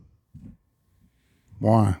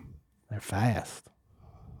 Why? They're fast.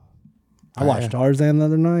 I watched Tarzan the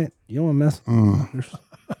other night. You don't want to mess.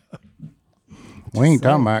 We ain't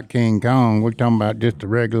talking about King Kong. We're talking about just a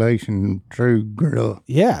regulation true gorilla.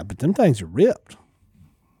 Yeah, but them things are ripped.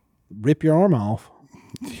 Rip your arm off.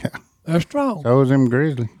 Yeah. They're strong. So is them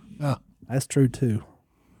grizzly. That's true too.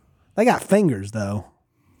 They got fingers though.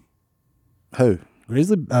 Who?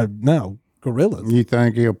 Grizzly, no, gorillas. You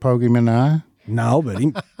think he'll poke him in the eye? No, but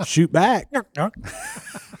he can shoot back.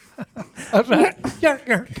 That's right.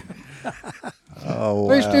 Oh,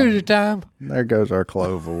 Three wow. stews at a time. There goes our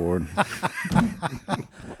Clove Award. All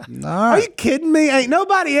Are right. you kidding me? Ain't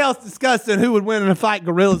nobody else discussing who would win in a fight,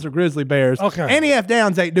 gorillas or grizzly bears. Okay. NEF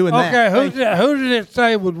Downs ain't doing Okay, that. who did it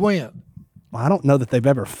say would win? Well, I don't know that they've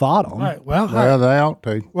ever fought them. Right. Well, Well, they ought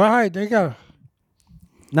to. hey, they got.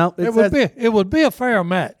 No, It would be a fair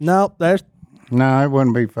match. no. There's No, it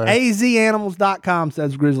wouldn't be fair. azanimals.com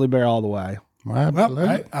says grizzly bear all the way. Well, Well,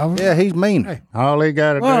 absolutely. Yeah, he's mean. All he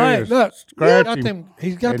got to Well, do hey, is look, scratch got him, them,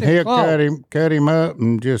 he's got and them he'll claws. cut him up,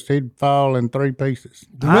 and he'd fall in 3 pieces.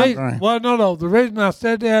 Well, no. The reason I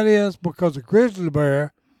said that is because a grizzly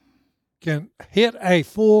bear can hit a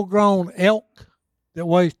full-grown elk that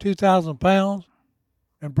weighs 2,000 pounds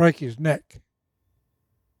and break his neck.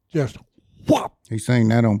 Just whop. He seen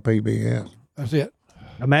that on PBS. That's it.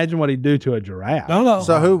 Imagine what he'd do to a giraffe. No.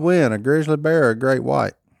 So who win, a grizzly bear or a great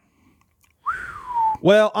white?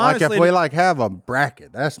 Well, honestly, Like if we have a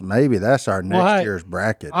bracket, that's our next hey, year's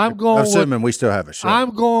bracket. I'm going assuming we still have a show.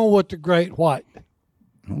 I'm going with the great white.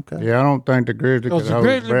 Okay. Yeah, I don't think the grizzly could Because the hold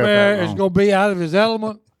his grizzly breath bear that is long. going to be out of his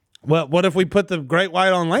element. well, what if we put the great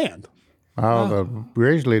white on land? Oh, the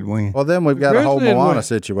grizzly'd win. Well, then we've got a whole grizzly Moana win.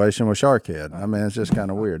 situation with Sharkhead. I mean, it's just kind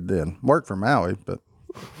of weird then. Worked for Maui, but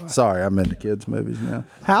sorry, I'm into kids' movies now.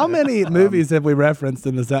 How many movies have we referenced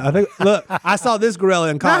in this? I think. Look, I saw this gorilla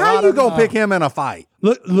in Now, Colorado. how you gonna pick him in a fight?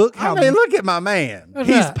 Look how Look at my man. That's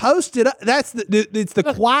he's right. posted up. That's it's the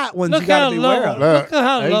quiet ones Look you got how to beware of. Look at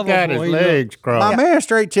how He's got lovable his he looks. legs My crossed. man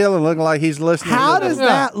straight chilling, looking like he's listening. How to does the,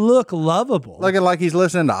 that look lovable? looking like he's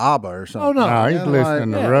listening to ABBA or something? Oh, no. No, he's Yeah,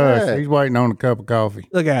 listening like- to Rush. yeah. He's waiting on a cup of coffee.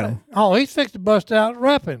 Look at him. Oh, he's fixed to bust out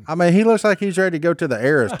rapping. I mean, he looks like he's ready to go to the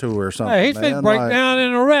Eras tour or something. Hey, he's fixed to break like, down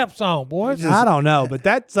in a rap song, boys. I don't know, but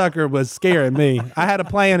that sucker was scaring me. I had a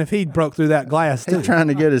plan if he broke through that glass too. He's trying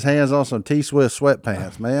to get his hands on some T Swift sweatpants,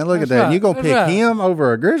 man. Look at That's that. right. You gonna That's pick right. him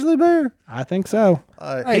over a grizzly bear? I think so.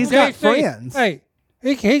 Hey, He's got JC, friends. Hey,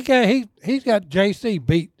 he's got JC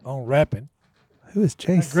beat on rapping. Who is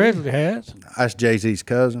Jay Z? Grizzly has. That's Jay Z's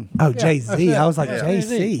cousin. Oh, Jay Z. I was like Jay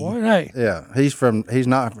Jay-Z, Z. boy. Hey, Yeah, he's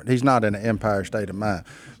not in the Empire State of Mind.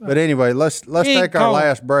 But anyway, let's King take our Kong.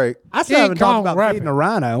 last break. I still King haven't talked Kong about rapping. feeding a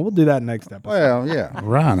rhino. We'll do that next episode. Well, yeah,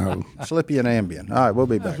 Rhino. Slippy and Ambien. All right, we'll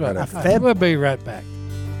be back right after. Fed- we'll be right back.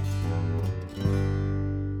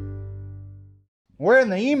 We're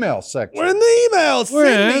in the email section. We're in the emails. We're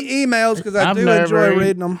Send me emails because I I've do never enjoy even-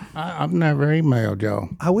 reading them. I've never emailed y'all.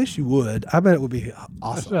 I wish you would. I bet it would be That's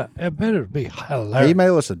awesome. right. It better be hilarious.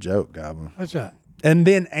 Email us a joke, Goblin. That's right. And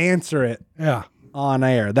then answer it Yeah. on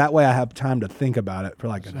air. That way I have time to think about it for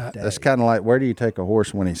like a day. That's kind of like, where do you take a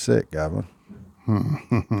horse when he's sick, Goblin?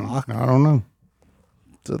 I don't know.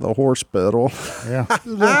 To the hospital.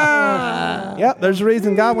 Yeah. Yep, there's a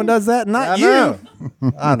reason Godwin does that, not I you. know.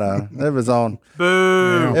 I know. It was on.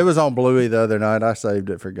 Boo. It was on Bluey the other night. I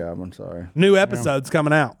saved it for Goblin. Sorry. New episodes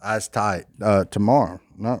coming out. That's tight. Tomorrow.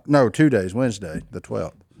 No, 2 days. Wednesday, the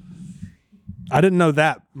 12th. I didn't know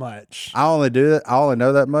that much. I only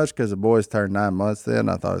know that much because the boys turned 9 months then.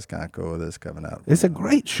 I thought it was kind of cool with this coming out. It's a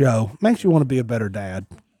great show. Makes you want to be a better dad.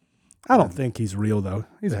 I don't think he's real though.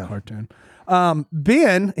 He's a cartoon.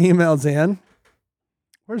 Ben emails in.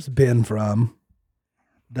 Where's Ben from?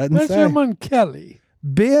 Doesn't say. Benjamin Kelly.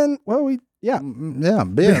 Ben. Well, Yeah,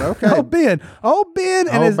 Ben. Okay. Oh, Ben. Oh, Ben.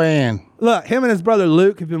 And Oh, his, Ben. look, him and his brother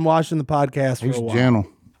Luke have been watching the podcast for He's a while. gentle.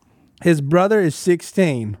 His brother is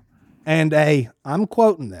 16, and I'm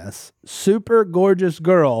quoting this, super gorgeous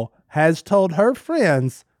girl has told her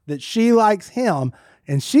friends that she likes him,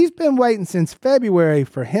 and she's been waiting since February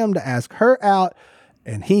for him to ask her out,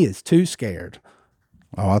 and he is too scared.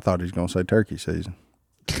 Oh, I thought he was going to say turkey season.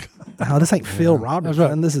 Oh, this ain't Phil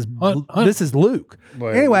Robertson. This is this is Luke.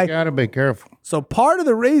 Well, Anyway, you gotta be careful. so part of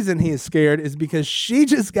the reason he is scared is because she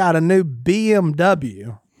just got a new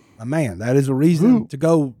BMW. Man, that is a reason to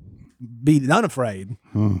go be unafraid.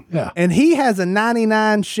 Yeah. And he has a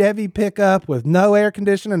 99 Chevy pickup with no air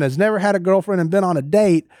conditioning, has never had a girlfriend and been on a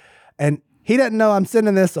date. And he doesn't know I'm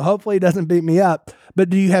sending this, so hopefully he doesn't beat me up. But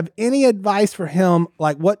do you have any advice for him,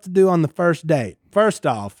 like what to do on the first date? First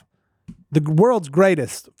off, the world's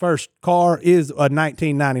greatest first car is a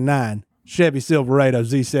 1999 Chevy Silverado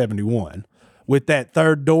Z71 with that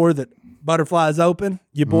third door that butterflies open.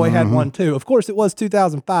 Your boy had one too. Of course, it was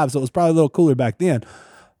 2005, so it was probably a little cooler back then.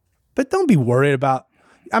 But don't be worried about,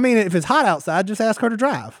 I mean, if it's hot outside, just ask her to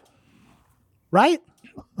drive. Right?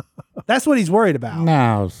 That's what he's worried about.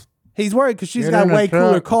 No. He's worried because she's Get got in a way truck,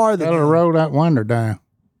 cooler car than Tell her to him. roll that window down.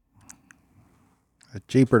 It's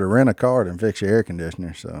cheaper to rent a car than fix your air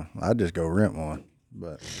conditioner, so I'd just go rent one.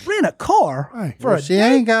 But Rent a car for a she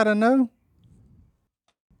ain't got to know.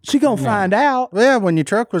 She gonna find out. Yeah, when your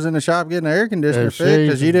truck was in the shop getting the air conditioner If fixed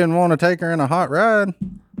because she- you didn't want to take her in a hot ride.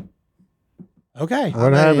 Okay.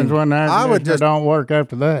 What happens when the air I would conditioner just- don't work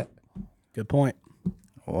after that? Good point.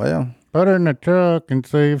 Well, Put her in the truck and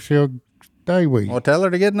see if she'll stay with you. tell her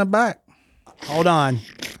to get in the back. Hold on.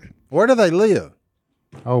 Where do they live?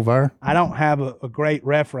 Over. I don't have a great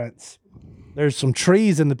reference. There's some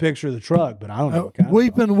trees in the picture of the truck, but I don't know what kind.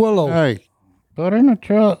 Weeping Willow. Hey, put her in the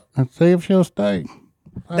truck and see if she'll stay.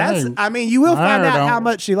 That's. Hey, I mean, you will find I out how don't-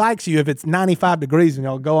 much she likes you if it's 95 degrees and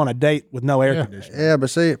you'll go on a date with no air conditioning. Yeah, but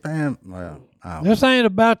see, man, well, This ain't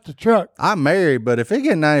about the truck. I'm married, but if it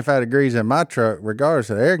get 95 degrees in my truck,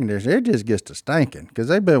 regardless of the air conditioner, it just gets to stinking because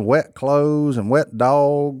they've been wet clothes and wet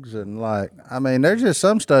dogs and there's just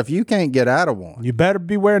some stuff you can't get out of one. You better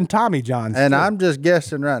be wearing Tommy Johns. And too. I'm just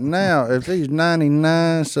guessing right now, if he's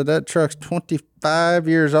 99, so that truck's 25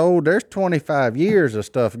 years old, there's 25 years of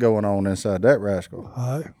stuff going on inside that rascal.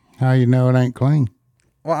 How you know it ain't clean?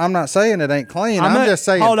 Well, I'm not saying it ain't clean. I'm I'm not- just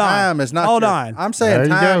saying hold on. time is not Hold your- on. I'm saying There you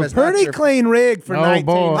time go. is not pretty your- clean rig for Oh,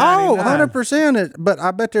 boy. 1999. Oh, 100%. But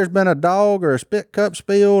I bet there's been a dog or a spit cup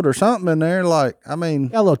spilled or something in there. Got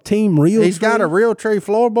a little team real. he's got a real tree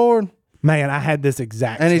floorboard Man, I had this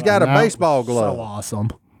exact. and he's got a No. baseball glove. so awesome.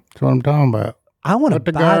 That's what I'm talking about. I want to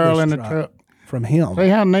Put the buy girl this in the truck truck. from him. See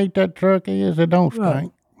how neat that truck is? It don't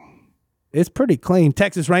stink. It's pretty clean.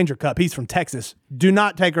 Texas Ranger Cup. He's from Texas. Do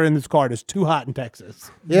not take her in this car. It's too hot in Texas.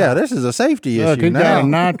 Yeah, this is a safety Look, issue he got a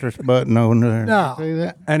now. nitrous button on there. No. See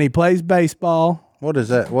that? And he plays baseball. What is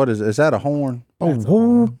that? Is that a horn? That's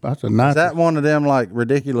a Is nitrous. that one of them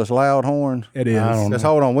ridiculous loud horns? It is. I don't Just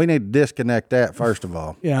hold on. We need to disconnect that first of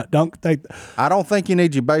all. Yeah, don't take. I don't think you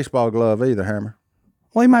need your baseball glove either, Hammer.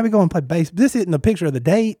 Well, he might be going to play baseball. This isn't a picture of the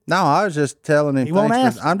date. No, I was just telling him. He won't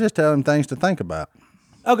things ask. I'm just telling him things to think about.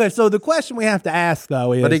 Okay, so the question we have to ask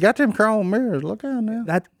though is But he got them chrome mirrors. Look out now.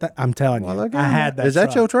 that I'm telling Well, you, look I out had now. that. Is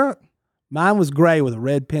that your truck? Mine was gray with a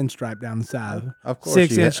red pinstripe down the side. Of course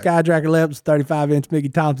 6-inch you Skyjacker lips, 35-inch Mickey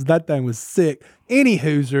Thompson. That thing was sick. Any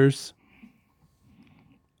Hoosers.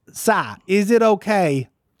 Si, is it okay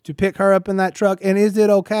to pick her up in that truck? And is it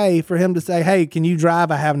okay for him to say, hey, can you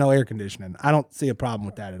drive? I have no air conditioning. I don't see a problem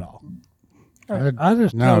with that at all. I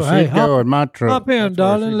just No, tell her, hey, she'd go in my truck. hop in, That's where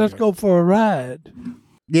darling. she'd Let's go for a ride.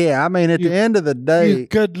 Yeah, I mean, at the end of the You day,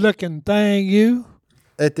 good looking thing, you.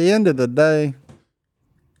 at the end of the day,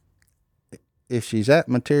 if she's that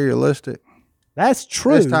materialistic, That's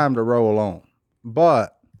true. it's time to roll on.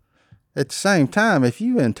 But at the same time, if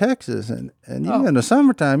you in Texas and you in the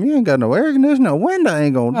summertime, you ain't got no air conditioner, a window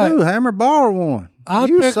ain't gonna do. Hammer, borrow one. I'll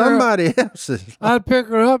Use pick her up. somebody else's. I'd pick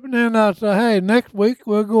her up and then I'd say, hey, next week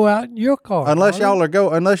we'll go out in your car. Unless darling.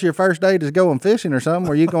 unless your first date is going fishing or something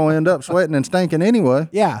where you're gonna end up sweating and stinking anyway.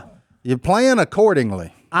 Yeah. You plan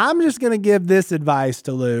accordingly. I'm just going to give this advice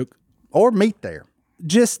to Luke. Or meet there.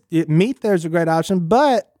 Meet there's a great option,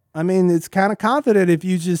 but I mean, it's kind of confident if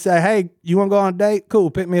you just say, hey, you want to go on a date? Cool,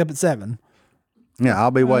 pick me up at 7. Yeah,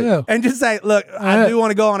 I'll be waiting. Yeah. And just say, look, I do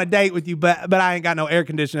want to go on a date with you, but I ain't got no air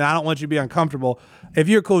conditioning. I don't want you to be uncomfortable. If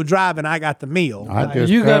you're cool driving, I got the meal. I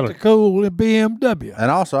just You tell got her, the cool BMW. And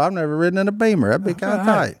also, I've never ridden in a Beamer. That'd be kind of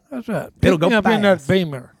tight. That's right. It'll Pick go me up in that fast.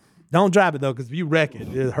 Beamer. Don't drive it, though, because if you wreck it,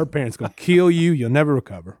 her parents going to kill you. You'll never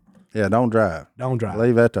recover. Yeah, don't drive. Don't drive.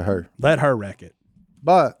 Leave that to her. Let her wreck it.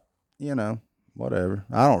 But, whatever.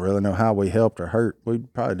 I don't really know how we helped or hurt. We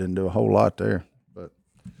probably didn't do a whole lot there. But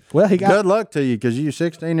Well, he got good luck to you because you're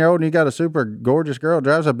 16-year-old and you got a super gorgeous girl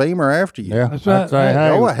drives a Beamer after you. yeah, That's I'd right. say, hey,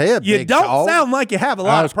 Go ahead, You big don't dog. sound like you have a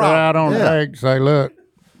lot I'd of go out problems. on Yeah. the egg, say, look,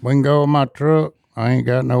 we can go in my truck. I ain't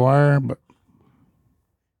got no air, but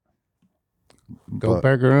go But-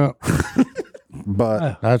 pick her up.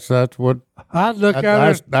 But That's what. I'd look at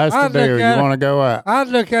That's her. the I'd look deal. You at her- want to go out? I'd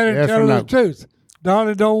look at her Yes and tell or her no? the truth.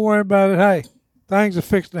 Darling, don't worry about it. Hey, things are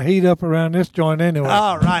fixing to heat up around this joint anyway.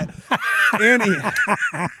 All right.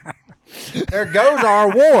 there goes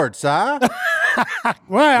our award, Si.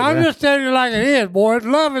 Well, I'm just telling you like it is, boys.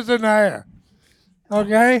 Love is in the air.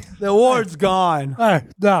 Okay? The award's gone. Hey,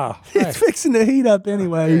 no. Hey, It's fixing to heat up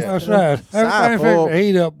anyway. that's right. Everything's full. fixing to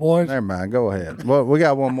heat up, boys. Never mind. Go ahead. Well, we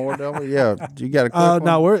got one more, don't we? Yeah. You got a quick Oh, one?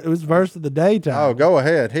 no, it was verse of the day time. Oh, go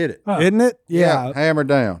ahead. Hit it. Isn't it? Yeah. Hammer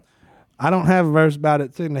down. I don't have a verse about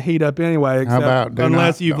it fixing to heat up anyway, except about do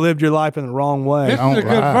unless not- you've lived your life in the wrong way. This is a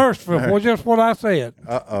good lie. verse for just what I said.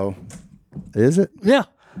 Uh-oh. Is it? Yeah.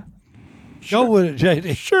 Go with it,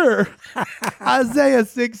 JD. Sure. Isaiah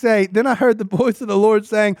 6:8. Then I heard the voice of the Lord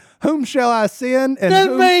saying, "Whom shall I send? And Send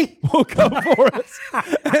who me." will go for us?"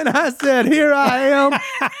 And I said, "Here I am.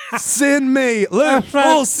 Send me." Luke, That's right.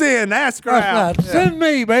 full send. Ask her out. That's right. Send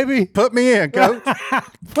me, baby. Put me in, coach.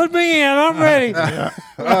 Put me in. I'm ready.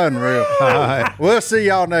 Unreal. We'll see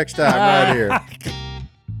y'all next time right here.